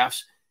your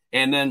drafts.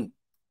 And then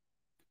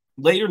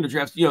later in the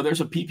draft, there's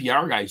some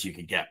PPR guys you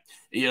can get.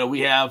 We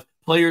have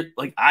players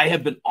like I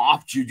have been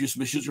off Juju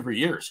Smith-Schuster for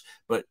years,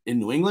 but in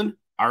New England,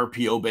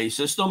 RPO-based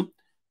system,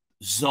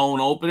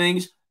 zone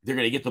openings, they're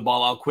going to get the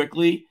ball out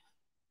quickly.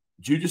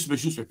 Juju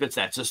Smith-Schuster fits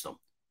that system.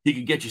 He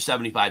could get you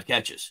 75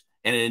 catches.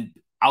 And then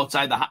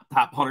outside the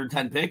top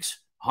 100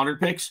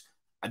 picks,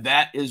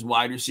 that is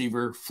wide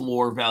receiver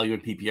floor value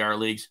in PPR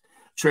leagues.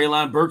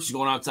 Treylon Burks is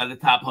going outside the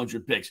top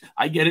 100 picks.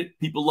 I get it.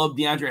 People love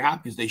DeAndre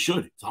Hopkins. They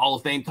should. It's a Hall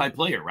of Fame type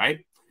player,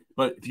 right?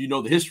 But if you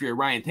know the history of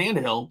Ryan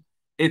Tannehill,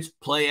 it's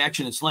play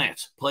action and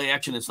slants.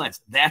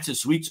 That's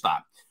his sweet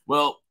spot.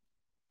 Well,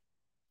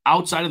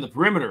 outside of the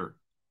perimeter,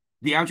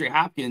 DeAndre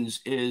Hopkins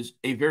is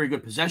a very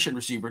good possession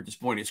receiver at this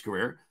point in his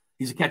career.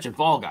 He's a catch and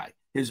fall guy.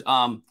 His,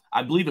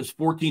 I believe his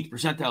 14th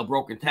percentile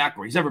broken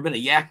tackler. He's never been a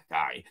yak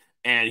guy,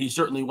 and he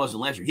certainly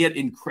wasn't last year. He had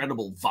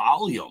incredible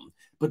volume,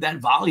 but that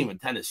volume in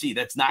Tennessee,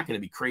 that's not going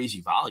to be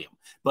crazy volume.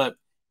 But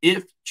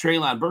if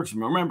Treylon Burks,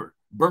 remember,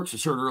 Burks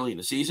was hurt early in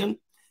the season.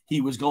 He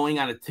was going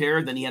on a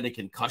tear. Then he had a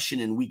concussion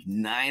in week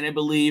 9, I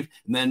believe.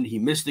 And then he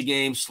missed the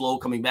game, slow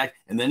coming back.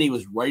 And then he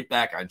was right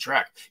back on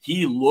track.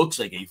 He looks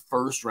like a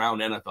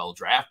first-round NFL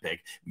draft pick,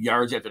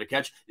 yards after the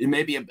catch. It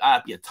may be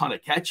a ton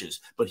of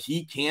catches, but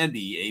he can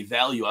be a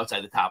value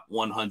outside the top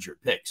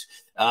 100 picks.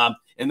 And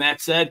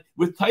that said,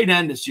 with tight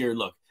end this year,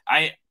 look,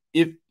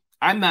 if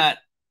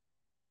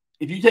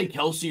you take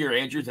Kelsey or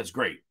Andrews, that's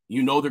great.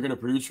 You know they're going to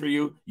produce for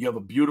you. You have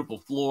a beautiful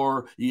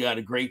floor. You got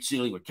a great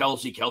ceiling with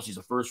Kelsey. Kelsey's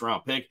a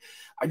first-round pick.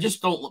 I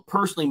just don't –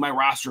 personally, my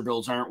roster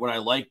builds aren't what I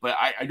like, but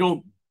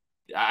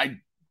I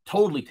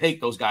totally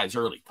take those guys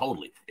early,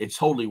 totally. It's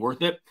totally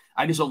worth it.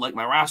 I just don't like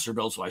my roster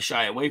build, so I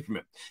shy away from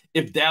it.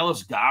 If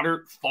Dallas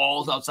Goedert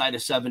falls outside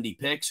of 70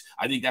 picks,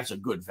 I think that's a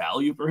good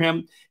value for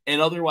him.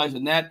 And otherwise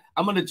than that,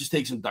 I'm going to just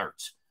take some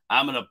darts.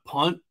 I'm going to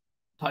punt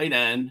tight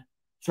end,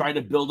 try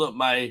to build up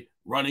my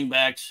running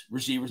backs,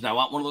 receivers. Now, I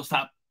want one of those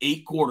top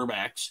 8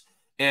 quarterbacks,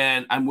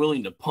 and I'm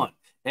willing to punt.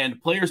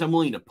 And players I'm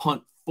willing to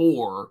punt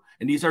for,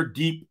 and these are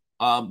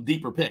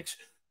deeper picks.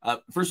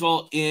 First of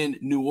all, in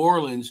New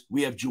Orleans,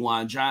 we have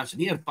Juwan Johnson.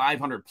 He had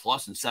 500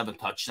 plus and 7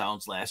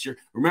 touchdowns last year.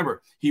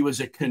 Remember, he was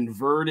a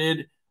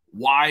converted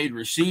wide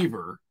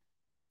receiver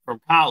from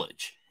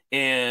college.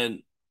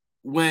 And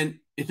when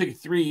it took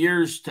 3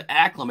 years to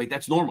acclimate,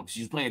 that's normal because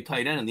he's playing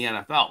tight end in the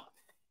NFL.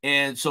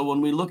 And so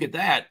when we look at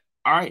that,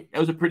 all right, that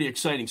was a pretty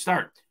exciting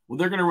start. Well,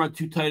 they're going to run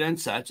 2 tight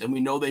end sets, and we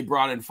know they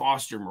brought in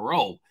Foster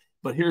Moreau.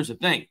 But here's the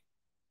thing.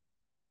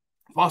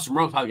 Foster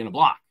Moreau's probably going to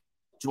block.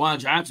 Juwan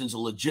Johnson's a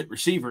legit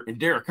receiver, and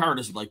Derek Carr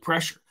doesn't like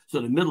pressure. So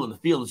the middle of the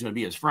field is going to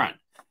be his friend.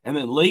 And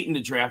then late in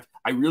the draft,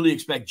 I really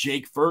expect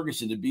Jake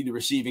Ferguson to be the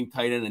receiving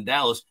tight end in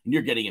Dallas, and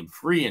you're getting him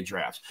free in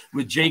drafts.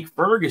 With Jake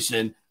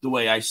Ferguson, the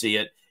way I see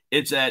it,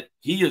 it's that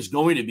he is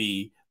going to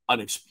be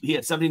he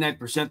had 79th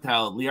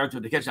percentile yards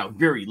to catch. Now,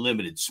 very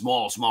limited,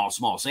 small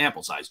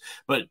sample size.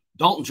 But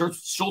Dalton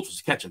Schultz was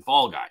a catch and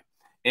fall guy.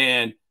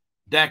 And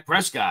Dak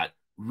Prescott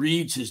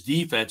reads his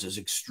defenses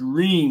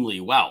extremely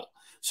well.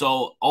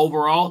 So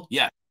overall,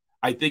 yeah,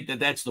 I think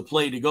that's the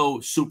play to go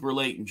super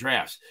late in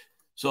drafts.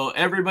 So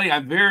everybody,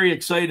 I'm very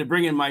excited to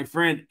bring in my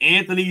friend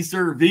Anthony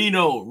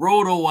Servino,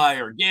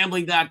 RotoWire,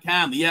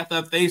 gambling.com, the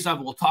FF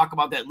Faceoff. We'll talk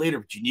about that later,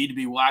 but you need to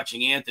be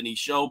watching Anthony's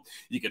show.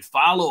 You can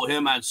follow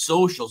him on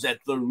socials at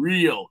The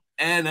Real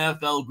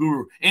NFL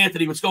Guru.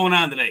 Anthony, what's going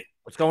on today?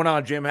 What's going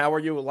on, Jim? How are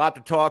you? A lot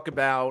to talk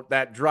about.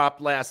 That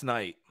dropped last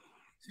night.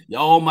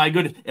 Oh, my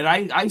goodness. And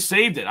I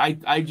saved it.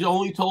 I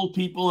only told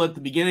people at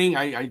the beginning,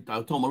 I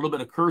told them a little bit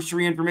of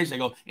cursory information. I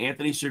go,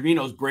 Anthony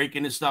Servino's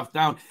breaking his stuff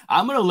down.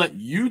 I'm going to let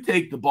you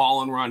take the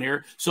ball and run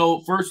here. So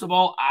first of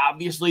all,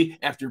 obviously,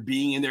 after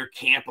being in their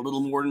camp a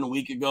little more than a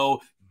week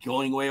ago,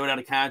 going away without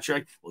a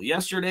contract, well,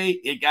 yesterday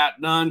it got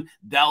done.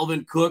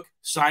 Dalvin Cook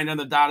signed on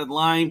the dotted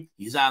line.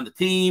 He's on the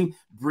team.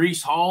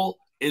 Breece Hall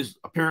is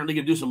apparently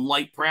going to do some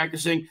light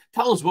practicing.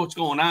 Tell us what's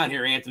going on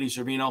here, Anthony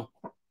Servino.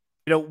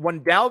 You know, when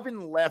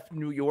Dalvin left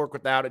New York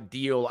without a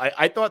deal,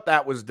 I thought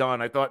that was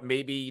done. I thought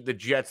maybe the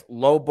Jets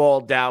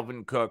lowballed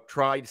Dalvin Cook,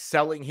 tried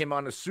selling him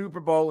on a Super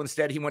Bowl.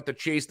 Instead, he went to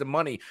chase the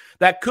money.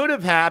 That could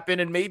have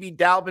happened, and maybe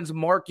Dalvin's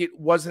market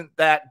wasn't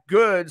that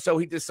good, so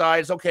he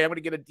decides, okay, I'm going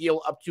to get a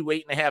deal up to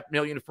 $8.5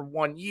 million for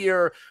 1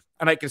 year,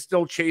 and I can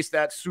still chase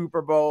that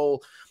Super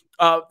Bowl.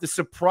 The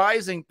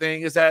surprising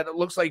thing is that it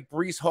looks like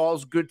Breece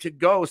Hall's good to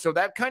go. So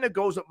that kind of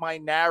goes with my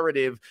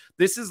narrative.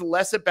 This is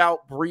less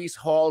about Breece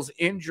Hall's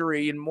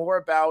injury and more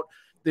about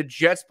the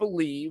Jets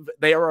believe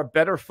they are a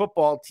better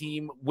football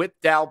team with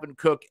Dalvin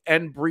Cook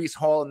and Breece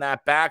Hall in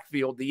that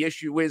backfield. The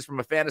issue is, from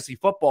a fantasy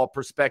football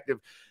perspective,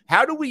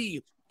 how do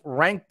we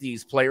rank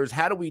these players?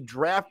 How do we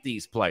draft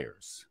these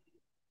players?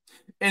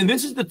 And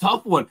this is the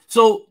tough one.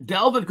 So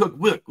Dalvin Cook,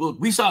 look,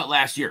 we saw it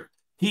last year.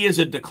 He is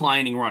a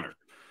declining runner.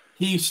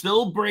 He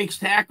still breaks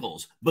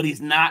tackles, but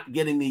he's not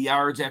getting the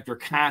yards after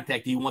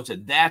contact he wants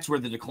it. That's where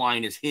the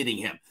decline is hitting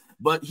him.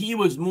 But he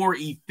was more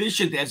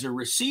efficient as a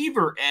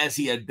receiver as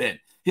he had been.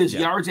 His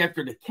yards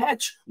after the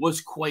catch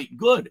was quite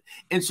good.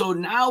 And so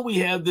now we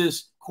have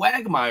this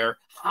quagmire.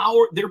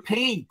 How they're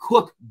paying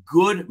Cook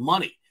good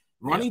money.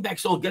 Running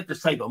backs don't get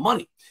this type of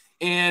money.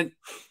 And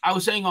I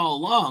was saying all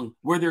along,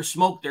 where there's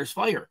smoke, there's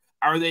fire.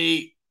 Are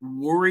they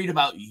worried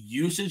about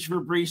usage for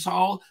Breece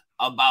Hall?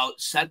 About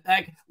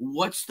setback?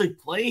 What's the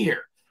play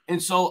here? And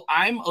so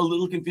I'm a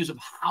little confused of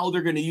how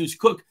they're going to use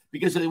Cook,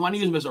 because if they want to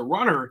use him as a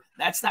runner,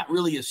 that's not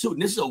really a suit.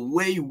 And this is a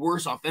way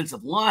worse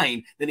offensive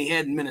line than he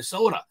had in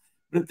Minnesota.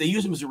 But if they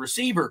use him as a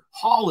receiver,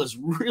 Hall is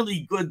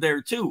really good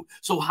there too.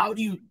 So how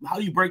do you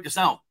break this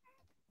out?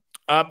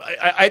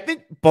 I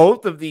think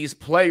both of these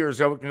players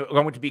are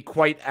going to be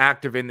quite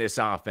active in this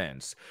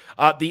offense.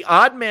 The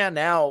odd man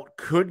out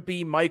could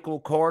be Michael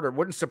Carter.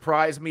 Wouldn't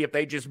surprise me if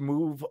they just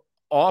move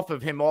off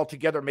of him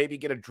altogether, maybe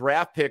get a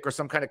draft pick or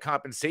some kind of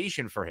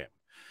compensation for him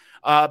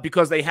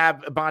because they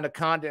have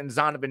Abonaconda and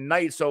Zonovan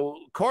Knight. So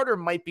Carter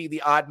might be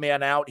the odd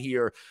man out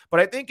here.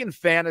 But I think in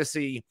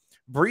fantasy,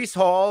 Breece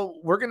Hall,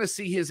 we're going to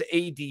see his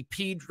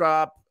ADP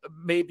drop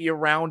maybe a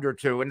round or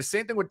two. And the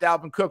same thing with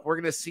Dalvin Cook. We're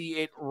going to see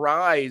it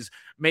rise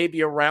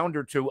maybe a round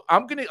or two.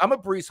 I'm a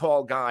Breece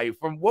Hall guy.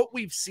 From what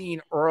we've seen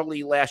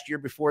early last year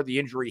before the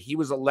injury, he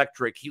was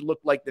electric. He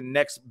looked like the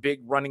next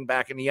big running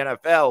back in the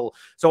NFL.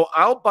 So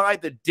I'll buy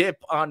the dip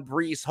on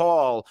Breece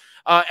Hall.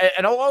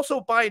 And I'll also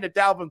buy into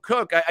Dalvin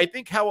Cook. I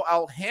think how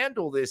I'll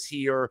handle this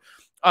here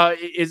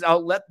is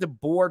I'll let the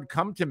board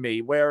come to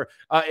me, where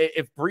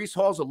if Breece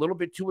Hall's a little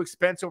bit too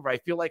expensive, or I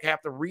feel like I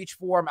have to reach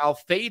for him, I'll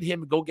fade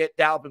him and go get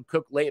Dalvin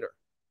Cook later.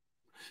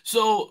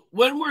 So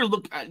when we're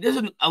looking, this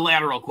is a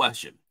lateral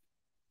question,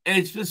 and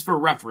it's just for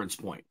reference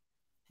point.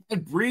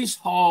 Had Breece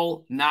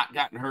Hall not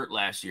gotten hurt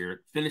last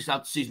year, finished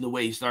out the season the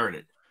way he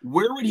started,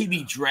 where would he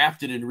be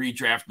drafted in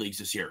redraft leagues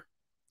this year?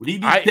 Would he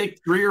be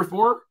picked 3 or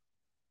 4?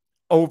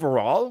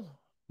 Overall?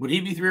 Would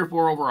he be 3 or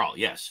 4 overall?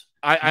 Yes.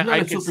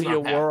 I can see a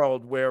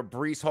world where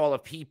Breece Hall,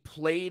 if he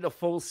played a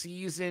full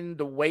season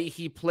the way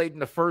he played in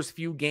the first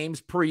few games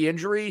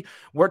pre-injury,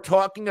 we're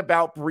talking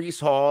about Breece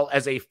Hall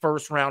as a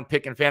first-round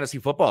pick in fantasy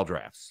football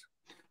drafts.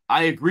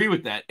 I agree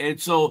with that. And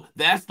so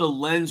that's the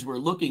lens we're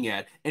looking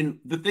at. And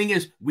the thing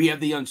is, we have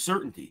the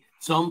uncertainty.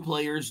 Some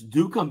players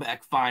do come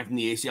back fine from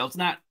the ACL. It's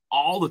not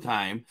all the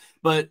time,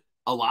 but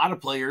a lot of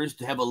players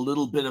have a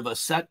little bit of a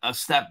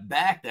step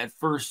back that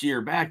first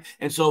year back.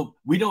 And so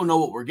we don't know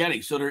what we're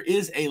getting. So there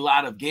is a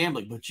lot of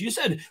gambling. But you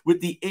said with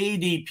the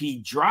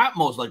ADP drop,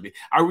 most likely,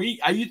 are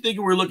you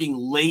thinking we're looking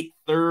late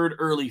 3rd,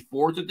 early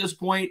 4th at this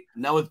point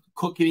now with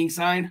Cook getting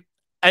signed?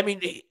 I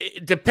mean,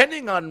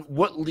 depending on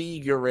what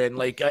league you're in,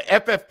 like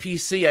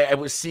FFPC, I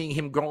was seeing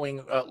him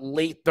going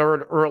late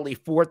 3rd, early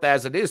 4th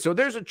as it is. So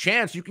there's a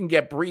chance you can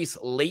get Breece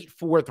late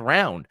 4th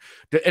round.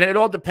 And it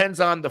all depends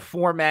on the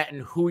format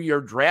and who you're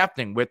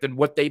drafting with and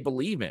what they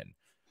believe in.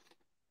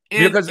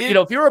 Because,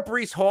 if you're a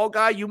Breece Hall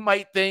guy, you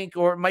might think,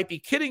 or might be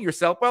kidding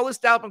yourself, well, this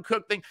Dalvin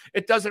Cook thing,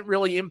 it doesn't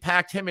really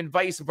impact him and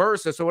vice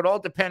versa. So it all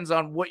depends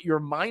on what your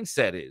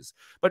mindset is.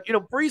 But,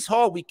 Breece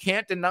Hall, we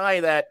can't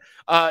deny that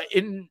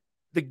in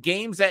the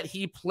games that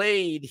he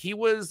played, he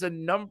was a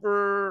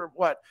number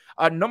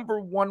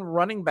 1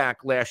 running back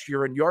last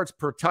year in yards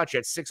per touch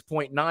at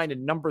 6.9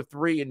 and number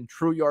 3 in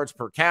true yards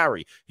per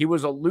carry. He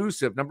was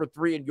elusive, number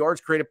 3 in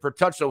yards created per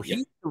touch. So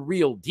he's the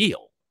real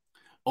deal.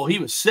 Oh, he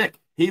was sick.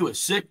 He was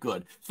sick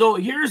good. So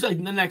here's the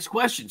next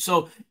question.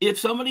 So if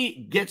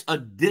somebody gets a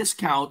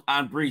discount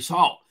on Breece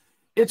Hall,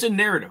 it's a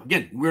narrative.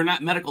 Again, we're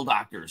not medical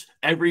doctors.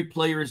 Every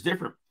player is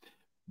different.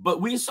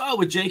 But we saw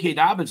with J.K.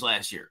 Dobbins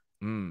last year.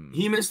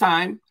 He missed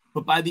time.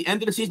 But by the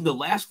end of the season, the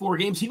last 4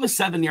 games, he was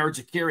 7 yards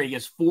a carry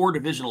against 4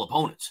 divisional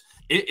opponents.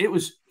 It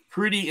was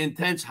pretty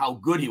intense how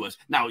good he was.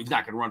 Now, he's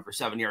not going to run for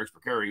 7 yards per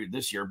carry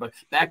this year, but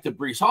back to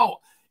Breece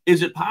Hall.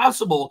 Is it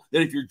possible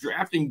that if you're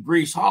drafting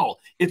Breece Hall,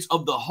 it's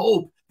of the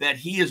hope that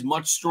he is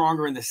much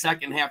stronger in the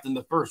second half than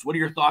the first? What are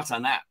your thoughts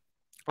on that?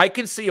 I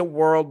can see a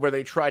world where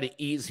they try to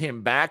ease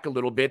him back a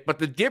little bit, but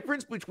the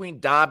difference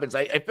between Dobbins,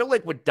 I feel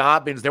like with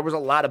Dobbins, there was a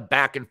lot of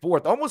back and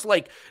forth, almost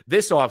like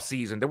this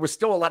offseason. There was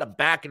still a lot of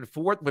back and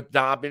forth with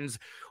Dobbins,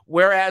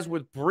 whereas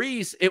with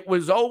Breece, it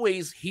was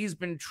always he's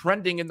been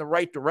trending in the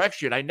right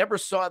direction. I never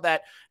saw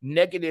that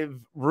negative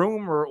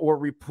rumor or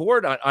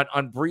report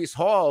on Breece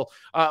Hall,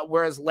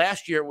 whereas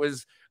last year it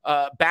was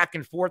back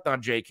and forth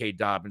on J.K.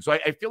 Dobbins. So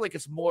I feel like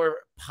it's more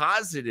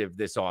positive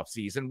this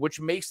offseason, which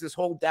makes this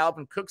whole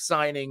Dalvin Cook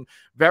signing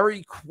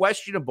very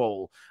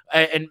questionable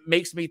and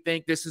makes me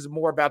think this is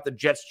more about the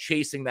Jets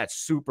chasing that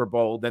Super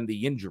Bowl than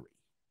the injury.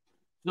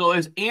 So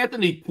as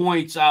Anthony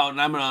points out,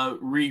 and I'm going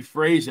to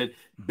rephrase it,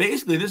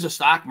 basically this is a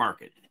stock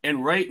market.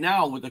 And right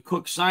now with the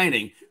Cook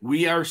signing,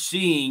 we are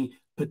seeing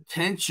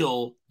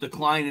potential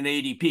decline in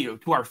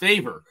ADP to our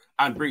favor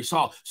on Breece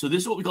Hall. So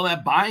this is what we call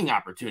that buying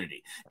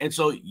opportunity. And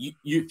so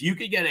if you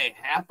could get a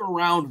half a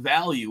round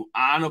value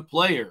on a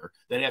player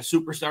that has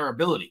superstar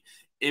ability,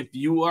 if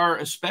you are,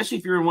 especially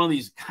if you're in one of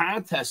these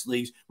contest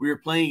leagues where you're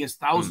playing against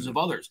thousands of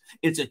others,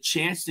 it's a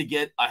chance to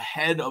get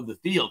ahead of the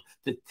field,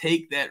 to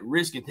take that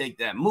risk and take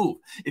that move.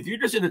 If you're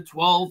just in a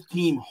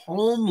 12-team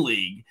home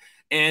league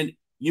and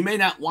you may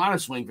not want to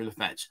swing for the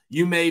fence,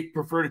 you may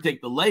prefer to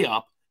take the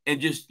layup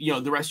and just,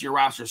 the rest of your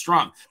roster is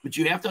strong. But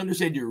you have to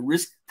understand your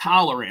risk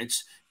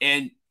tolerance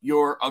and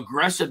your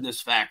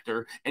aggressiveness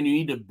factor, and you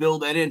need to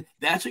build that in.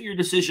 That's what your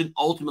decision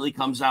ultimately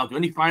comes down to.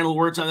 Any final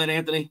words on that,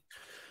 Anthony?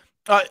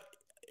 I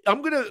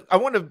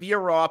want to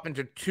veer off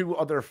into 2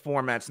 other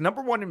formats.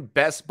 Number 1 in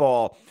best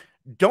ball,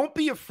 don't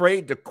be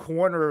afraid to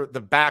corner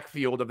the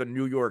backfield of the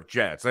New York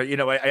Jets.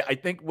 I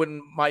think when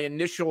my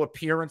initial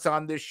appearance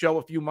on this show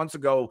a few months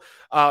ago,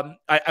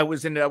 I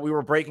was we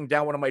were breaking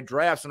down one of my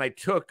drafts, and I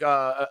took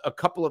a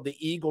couple of the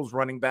Eagles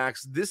running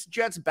backs. This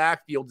Jets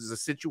backfield is a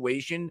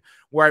situation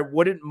where I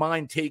wouldn't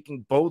mind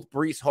taking both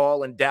Breece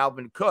Hall and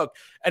Dalvin Cook.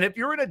 And if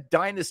you're in a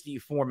dynasty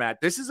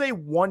format, this is a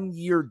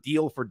 1-year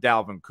deal for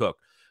Dalvin Cook.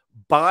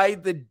 Buy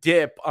the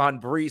dip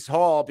on Breece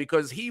Hall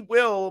because he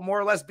will more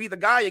or less be the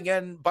guy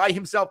again by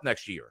himself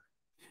next year.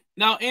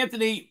 Now,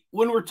 Anthony,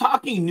 when we're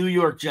talking New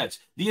York Jets,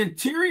 the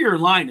interior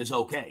line is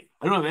okay.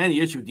 I don't have any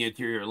issue with the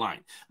interior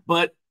line.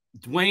 But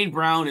Dwayne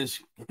Brown is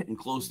getting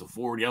close to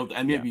 40.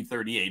 I may be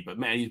 38, but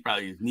man,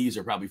 his knees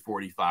are probably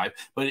 45.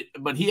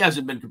 But he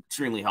hasn't been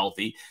extremely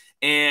healthy.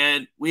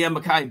 And we have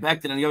Mekhi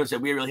Becton on the other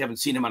side. We really haven't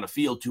seen him on the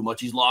field too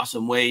much. He's lost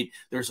some weight.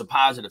 There's some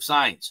positive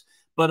signs.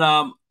 But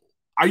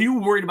are you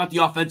worried about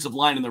the offensive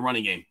line in the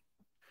running game?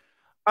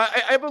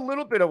 I have a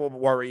little bit of a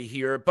worry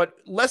here, but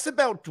less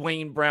about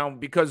Dwayne Brown,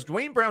 because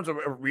Dwayne Brown's a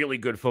really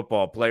good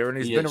football player, and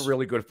he's been a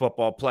really good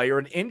football player.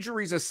 And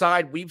injuries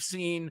aside, we've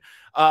seen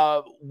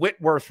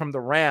Whitworth from the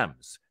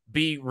Rams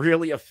be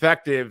really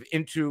effective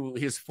into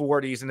his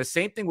 40s, and the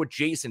same thing with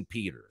Jason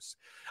Peters.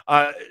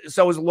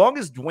 So as long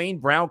as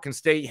Dwayne Brown can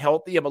stay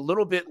healthy, I'm a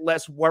little bit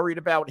less worried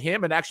about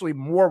him, and actually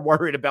more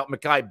worried about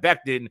Mekhi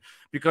Becton,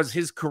 because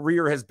his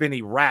career has been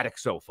erratic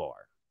so far.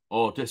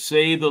 Oh, to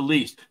say the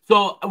least.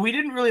 So we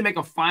didn't really make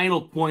a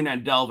final point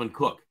on Dalvin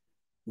Cook.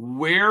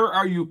 Where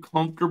are you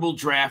comfortable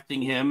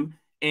drafting him,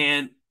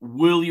 and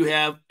will you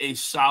have a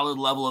solid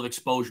level of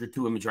exposure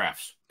to him in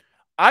drafts?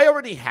 I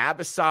already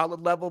have a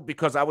solid level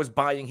because I was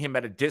buying him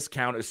at a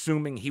discount,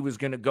 assuming he was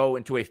going to go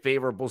into a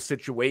favorable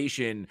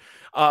situation.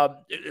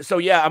 So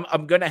yeah,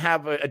 I'm going to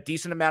have a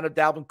decent amount of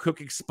Dalvin Cook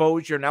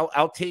exposure, and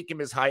I'll take him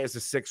as high as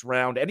the 6th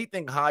round.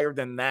 Anything higher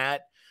than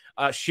that,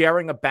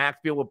 sharing a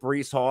backfield with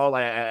Breece Hall,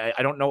 I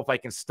don't know if I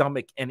can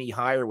stomach any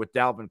higher with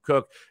Dalvin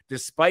Cook,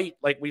 despite,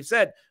 like we've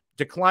said,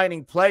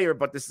 declining player,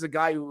 but this is a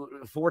guy who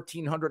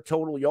 1,400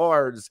 total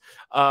yards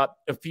a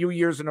few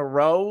years in a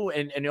row,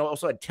 and he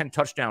also had 10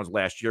 touchdowns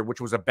last year,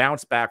 which was a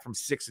bounce back from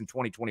 6 in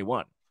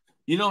 2021.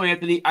 You know,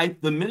 Anthony,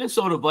 the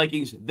Minnesota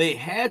Vikings, they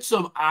had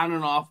some on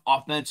and off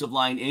offensive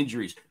line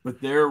injuries,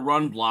 but their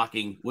run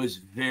blocking was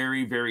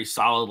very, very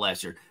solid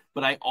last year.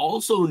 But I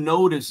also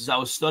noticed as I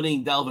was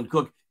studying Dalvin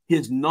Cook,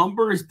 his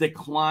numbers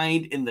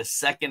declined in the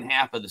second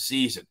half of the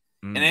season.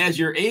 And as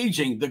you're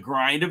aging, the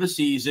grind of a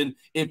season,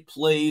 it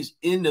plays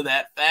into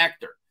that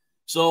factor.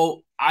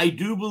 So I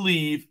do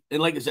believe, and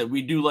like I said,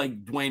 we do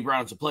like Dwayne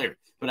Brown as a player,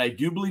 but I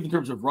do believe in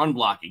terms of run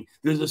blocking,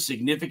 there's a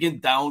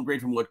significant downgrade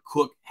from what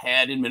Cook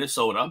had in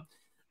Minnesota.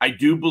 I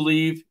do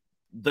believe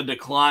the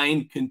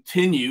decline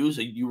continues.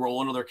 You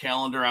roll another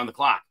calendar on the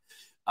clock.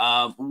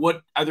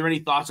 What are there any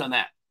thoughts on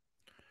that?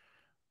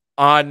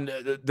 On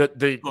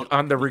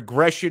the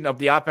regression of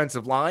the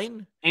offensive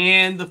line?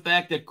 And the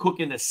fact that Cook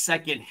in the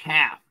second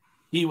half,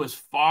 he was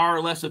far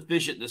less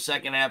efficient in the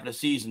second half of the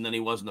season than he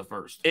was in the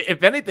first.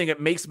 If anything,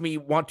 it makes me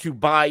want to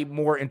buy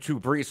more into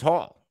Breece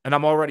Hall, and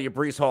I'm already a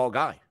Breece Hall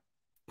guy.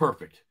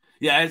 Perfect.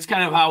 Yeah, it's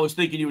kind of how I was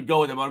thinking you would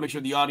go with it. I want to make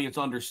sure the audience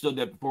understood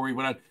that before we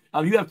went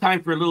on. You have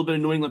time for a little bit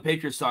of New England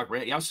Patriots talk,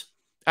 right? Yes?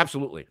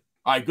 Absolutely.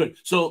 All right, good.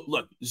 So,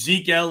 look,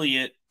 Zeke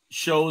Elliott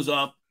shows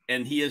up,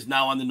 and he is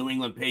now on the New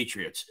England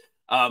Patriots.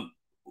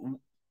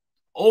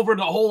 Over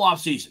the whole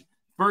offseason,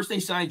 first they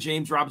signed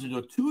James Robinson to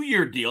a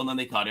 2-year deal, and then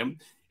they cut him.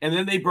 And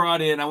then they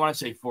brought in, I want to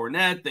say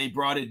Fournette. They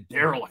brought in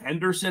Darrell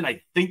Henderson.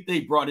 I think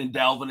they brought in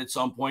Dalvin at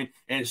some point,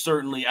 and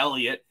certainly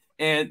Elliott.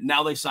 And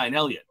now they sign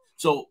Elliott.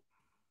 So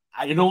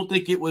I don't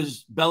think it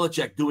was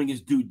Belichick doing his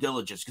due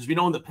diligence, because we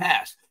know in the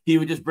past he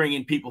would just bring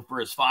in people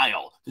for his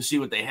file to see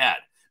what they had.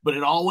 But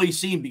it always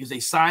seemed, because they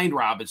signed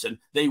Robinson,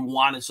 they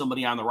wanted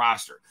somebody on the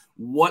roster.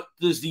 What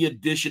does the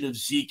addition of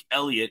Zeke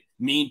Elliott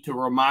mean to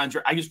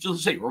Ramondre? I guess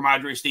just say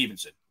Ramondre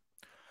Stevenson.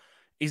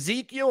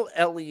 Ezekiel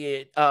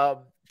Elliott,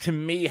 to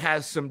me,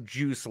 has some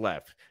juice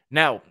left.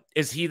 Now,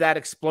 is he that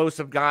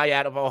explosive guy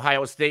out of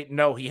Ohio State?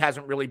 No, he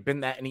hasn't really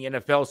been that in the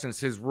NFL since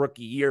his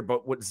rookie year.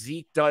 But what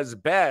Zeke does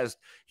best,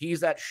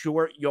 he's that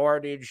short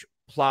yardage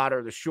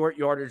plotter, the short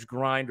yardage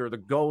grinder, the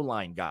goal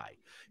line guy.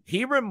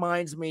 He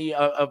reminds me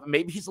of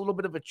maybe he's a little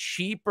bit of a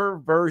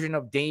cheaper version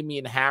of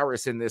Damian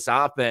Harris in this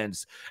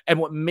offense. And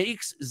what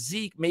makes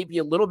Zeke maybe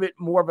a little bit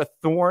more of a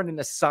thorn in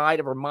the side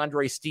of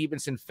Ramondre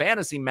Stevenson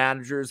fantasy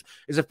managers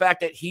is the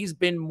fact that he's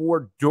been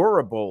more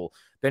durable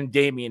than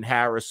Damian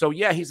Harris. So,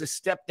 yeah, he's a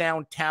step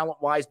down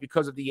talent-wise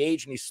because of the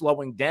age and he's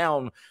slowing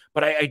down.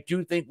 But I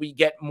do think we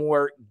get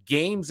more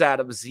games out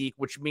of Zeke,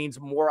 which means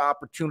more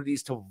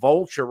opportunities to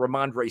vulture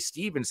Ramondre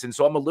Stevenson.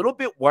 So I'm a little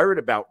bit worried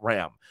about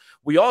Ram.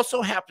 We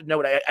also have to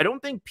note, I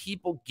don't think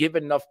people give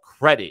enough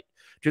credit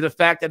to the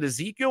fact that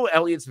Ezekiel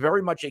Elliott's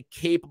very much a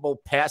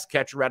capable pass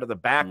catcher out of the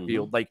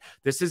backfield. Like,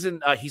 this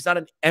isn't, he's not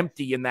an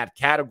empty in that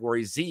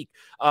category. Zeke,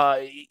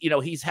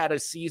 he's had a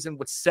season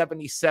with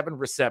 77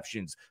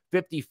 receptions,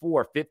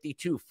 54,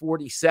 52,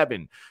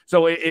 47.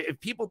 So if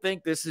people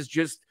think this is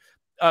just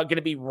going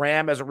to be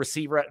Ram as a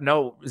receiver,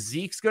 no,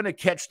 Zeke's going to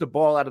catch the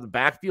ball out of the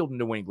backfield in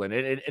New England.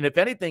 And if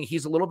anything,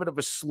 he's a little bit of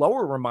a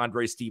slower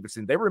Ramondre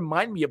Stevenson. They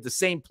remind me of the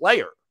same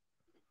player.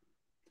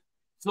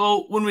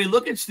 So when we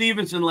look at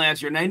Stevenson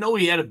last year, and I know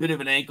he had a bit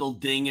of an ankle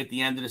ding at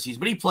the end of the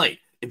season, but he played.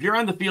 If you're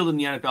on the field in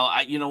the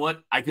NFL, you know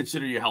what? I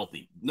consider you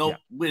healthy. No,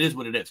 It is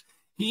what it is.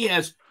 He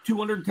has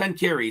 210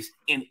 carries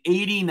and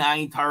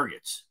 89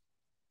 targets.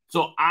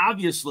 So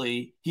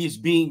obviously he's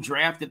being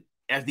drafted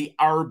as the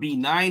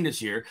RB9 this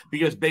year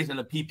because based on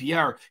the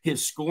PPR,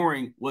 his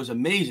scoring was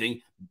amazing,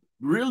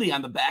 really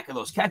on the back of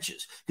those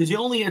catches, because he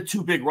only had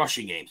 2 big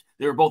rushing games.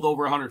 They were both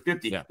over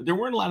 150, but there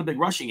weren't a lot of big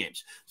rushing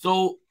games.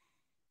 So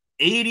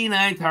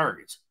 89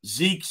 targets.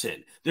 Zeke's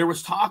in. There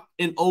was talk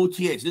in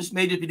OTAs. This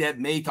may just be that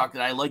May talk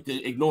that I like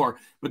to ignore,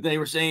 but they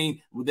were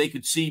saying they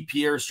could see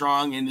Pierre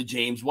Strong in the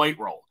James White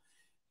role.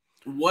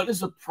 What is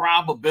the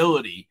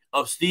probability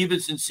of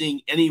Stevenson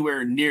seeing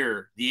anywhere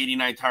near the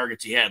 89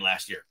 targets he had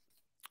last year?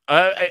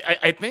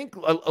 I think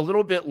a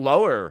little bit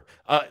lower.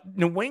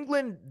 New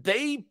England,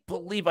 they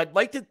believe, I'd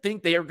like to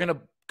think they are going to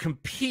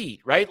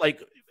compete, right?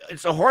 Like,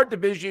 it's a hard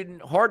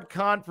division, hard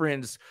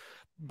conference,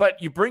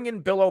 but you bring in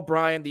Bill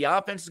O'Brien, the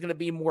offense is going to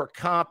be more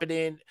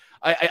competent.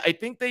 I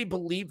think they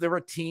believe they're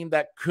a team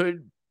that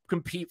could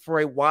compete for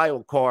a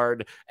wild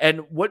card. And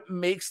what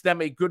makes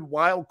them a good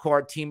wild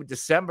card team in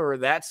December,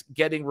 that's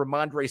getting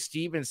Ramondre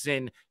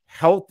Stevenson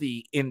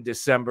healthy in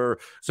December.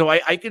 So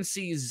I can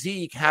see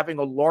Zeke having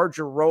a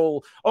larger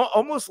role,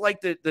 almost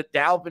like the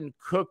Dalvin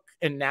Cook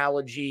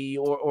analogy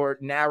or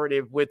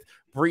narrative with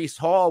Breece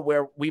Hall,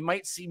 where we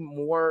might see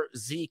more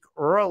Zeke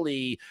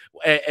early,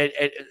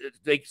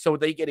 so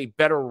they get a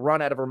better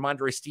run out of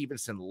Ramondre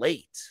Stevenson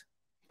late.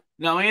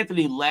 Now,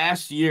 Anthony,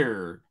 last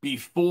year,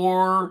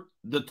 before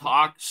the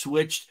talk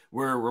switched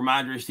where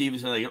Ramondre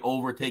Stevenson like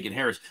overtaken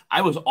Harris,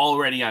 I was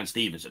already on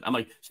Stevenson. I'm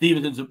like,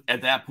 Stevenson's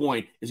at that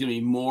point is going to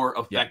be more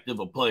effective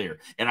a player.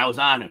 And I was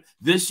on him.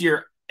 This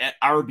year at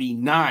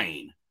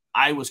RB9,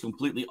 I was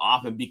completely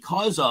off him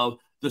because of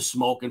the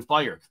smoke and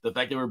fire, the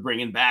fact that we're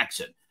bringing backs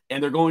in.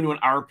 And they're going to an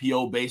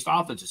RPO-based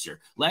offense this year.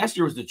 Last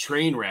year was the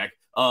train wreck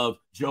of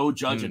Joe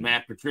Judge and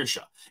Matt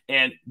Patricia.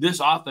 And this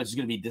offense is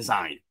going to be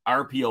designed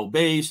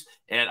RPO-based,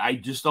 and I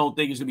just don't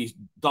think it's going to be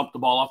dump the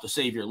ball off to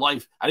save your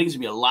life. I think it's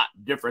going to be a lot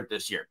different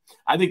this year.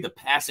 I think the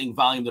passing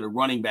volume to the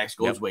running backs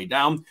goes way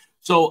down.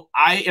 So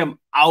I am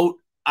out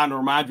on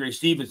Ramondre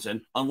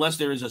Stevenson unless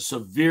there is a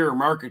severe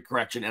market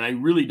correction, and I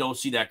really don't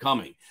see that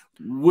coming.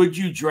 Would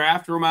you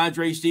draft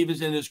Ramondre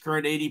Stevenson in his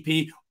current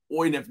ADP?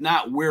 Or if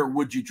not, where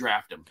would you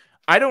draft him?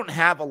 I don't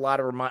have a lot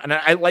of and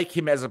I like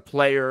him as a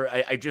player.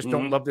 I just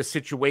don't love the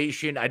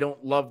situation. I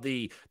don't love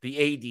the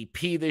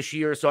ADP this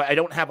year, so I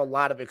don't have a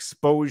lot of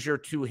exposure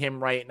to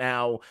him right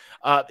now.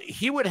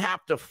 He would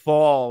have to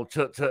fall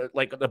to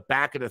like the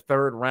back of the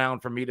third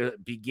round for me to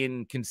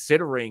begin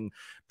considering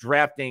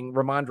drafting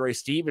Ramondre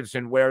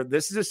Stevenson, where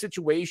this is a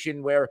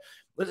situation where,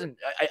 listen,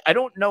 I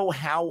don't know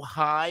how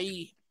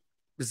high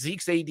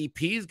Zeke's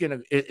ADP is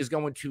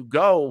going to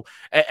go.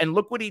 And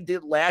look what he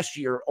did last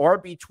year.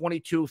 RB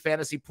 22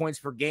 fantasy points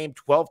per game,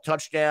 12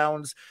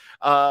 touchdowns.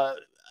 I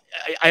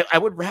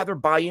would rather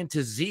buy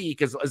into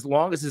Zeke as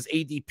long as his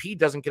ADP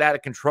doesn't get out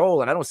of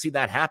control, and I don't see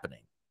that happening.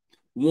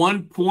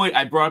 One point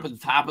I brought up at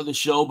the top of the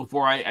show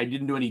before I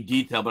didn't do any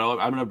detail, but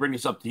I'm going to bring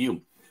this up to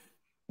you.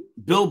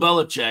 Bill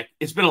Belichick,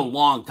 it's been a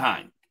long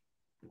time,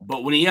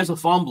 but when he has a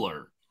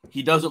fumbler,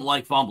 he doesn't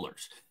like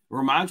fumblers.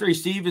 Ramondre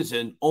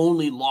Stevenson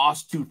only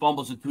lost 2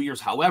 fumbles in 2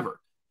 years. However,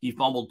 he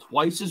fumbled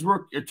twice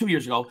 2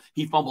 years ago.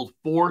 He fumbled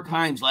 4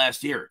 times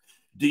last year.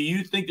 Do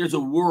you think there's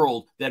a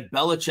world that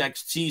Belichick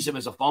sees him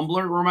as a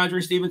fumbler,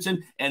 Ramondre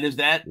Stevenson? And is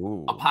that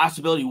a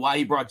possibility why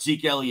he brought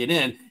Zeke Elliott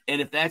in? And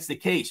if that's the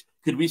case,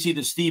 could we see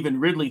the Stephen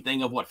Ridley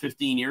thing of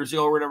 15 years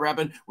ago or whatever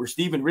happened, where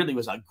Stephen Ridley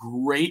was a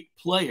great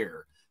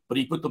player, but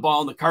he put the ball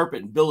on the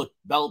carpet and Bill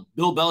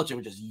Belichick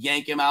would just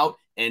yank him out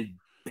and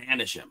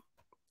banish him?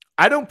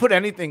 I don't put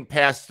anything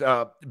past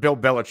Bill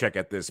Belichick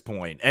at this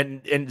point.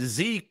 And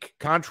Zeke,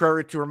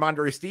 contrary to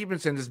Ramondre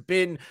Stevenson, has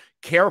been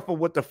careful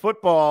with the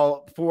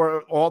football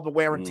for all the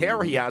wear and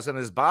tear he has on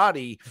his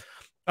body.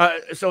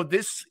 So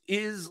this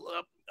is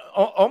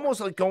almost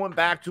like going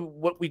back to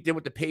what we did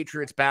with the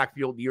Patriots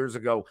backfield years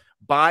ago.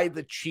 Buy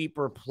the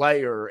cheaper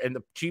player and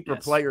the cheaper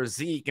player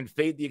Zeke and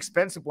fade the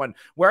expensive one.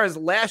 Whereas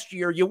last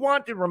year you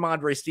wanted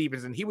Ramondre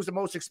Stevenson. He was the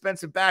most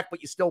expensive back,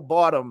 but you still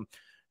bought him.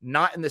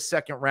 Not in the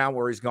second round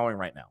where he's going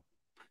right now.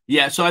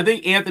 Yeah, so I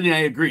think Anthony and I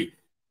agree.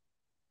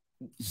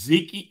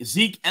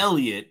 Zeke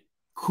Elliott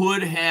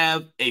could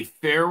have a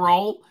fair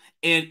role,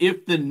 and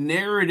if the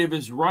narrative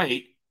is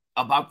right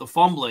about the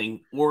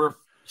fumbling, or if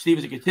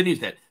Stevenson continues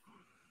that,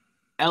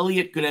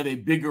 Elliott could have a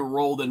bigger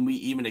role than we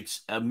even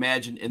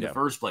imagined in the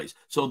first place.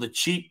 So the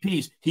cheap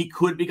piece, he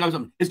could become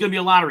something. It's going to be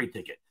a lottery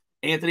ticket.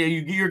 Anthony,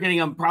 you're getting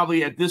him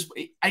probably at this.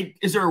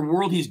 Is there a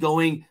world he's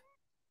going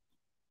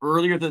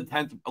earlier than the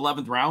 10th,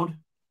 11th round?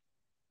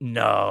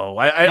 No,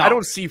 I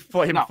don't see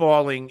him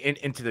falling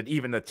into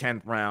even the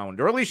 10th round,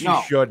 or at least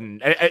you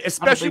shouldn't,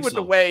 especially with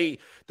the way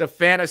the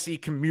fantasy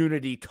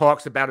community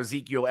talks about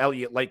Ezekiel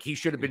Elliott, like he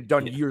should have been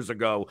done years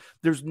ago.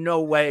 There's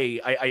no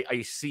way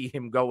I see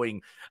him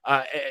going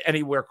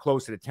anywhere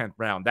close to the 10th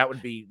round. That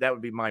would be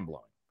mind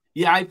blowing.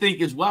 Yeah, I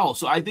think as well.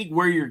 So I think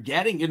where you're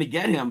going to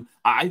get him,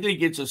 I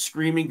think it's a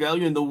screaming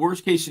value. And the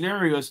worst case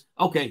scenario is,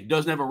 okay,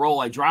 doesn't have a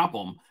role, I drop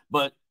him.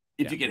 But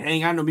if you can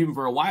hang on to him even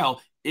for a while,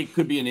 it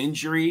could be an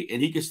injury,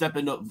 and he could step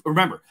into.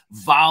 Remember,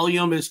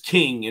 volume is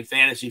king in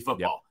fantasy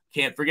football.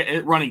 Can't forget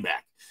it. Running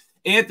back.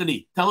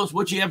 Anthony, tell us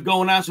what you have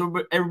going on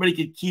so everybody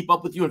can keep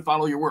up with you and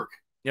follow your work.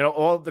 You know,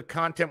 all the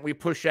content we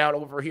push out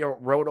over here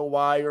at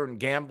RotoWire and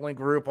Gambling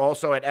Group,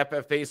 also at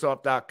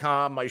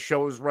fffaceoff.com. My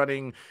show is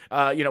running,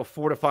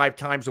 4 to 5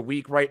 times a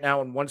week right now.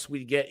 And once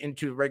we get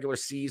into the regular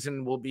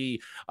season, we'll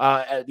be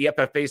at the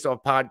FF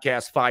Faceoff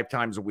podcast 5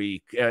 times a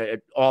week,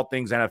 all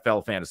things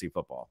NFL fantasy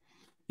football.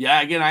 Yeah,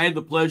 again, I had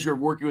the pleasure of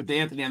working with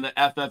Anthony on the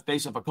FF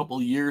Faceoff a couple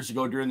of years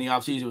ago during the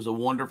offseason. It was a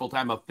wonderful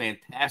time, a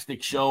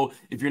fantastic show.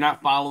 If you're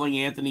not following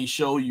Anthony's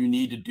show, you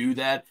need to do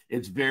that.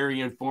 It's very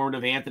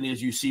informative. Anthony,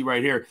 as you see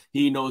right here,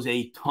 he knows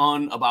a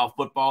ton about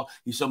football.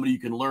 He's somebody you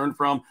can learn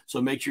from,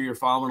 so make sure you're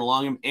following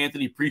along him.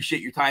 Anthony,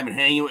 appreciate your time and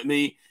hanging with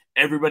me.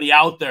 Everybody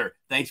out there,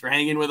 thanks for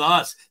hanging with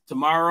us.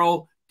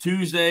 Tomorrow's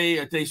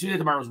Tuesday,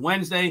 tomorrow's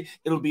Wednesday.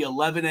 It'll be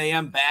 11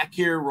 a.m. back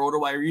here,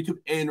 RotoWire YouTube.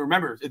 And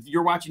remember, if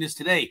you're watching this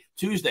today,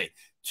 Tuesday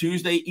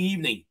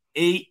evening,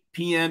 8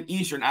 p.m.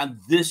 Eastern on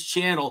this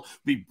channel,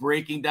 we'll be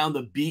breaking down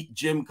the Beat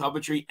Jim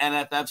Coventry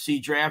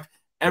NFFC draft.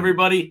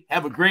 Everybody,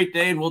 have a great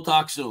day, and we'll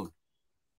talk soon.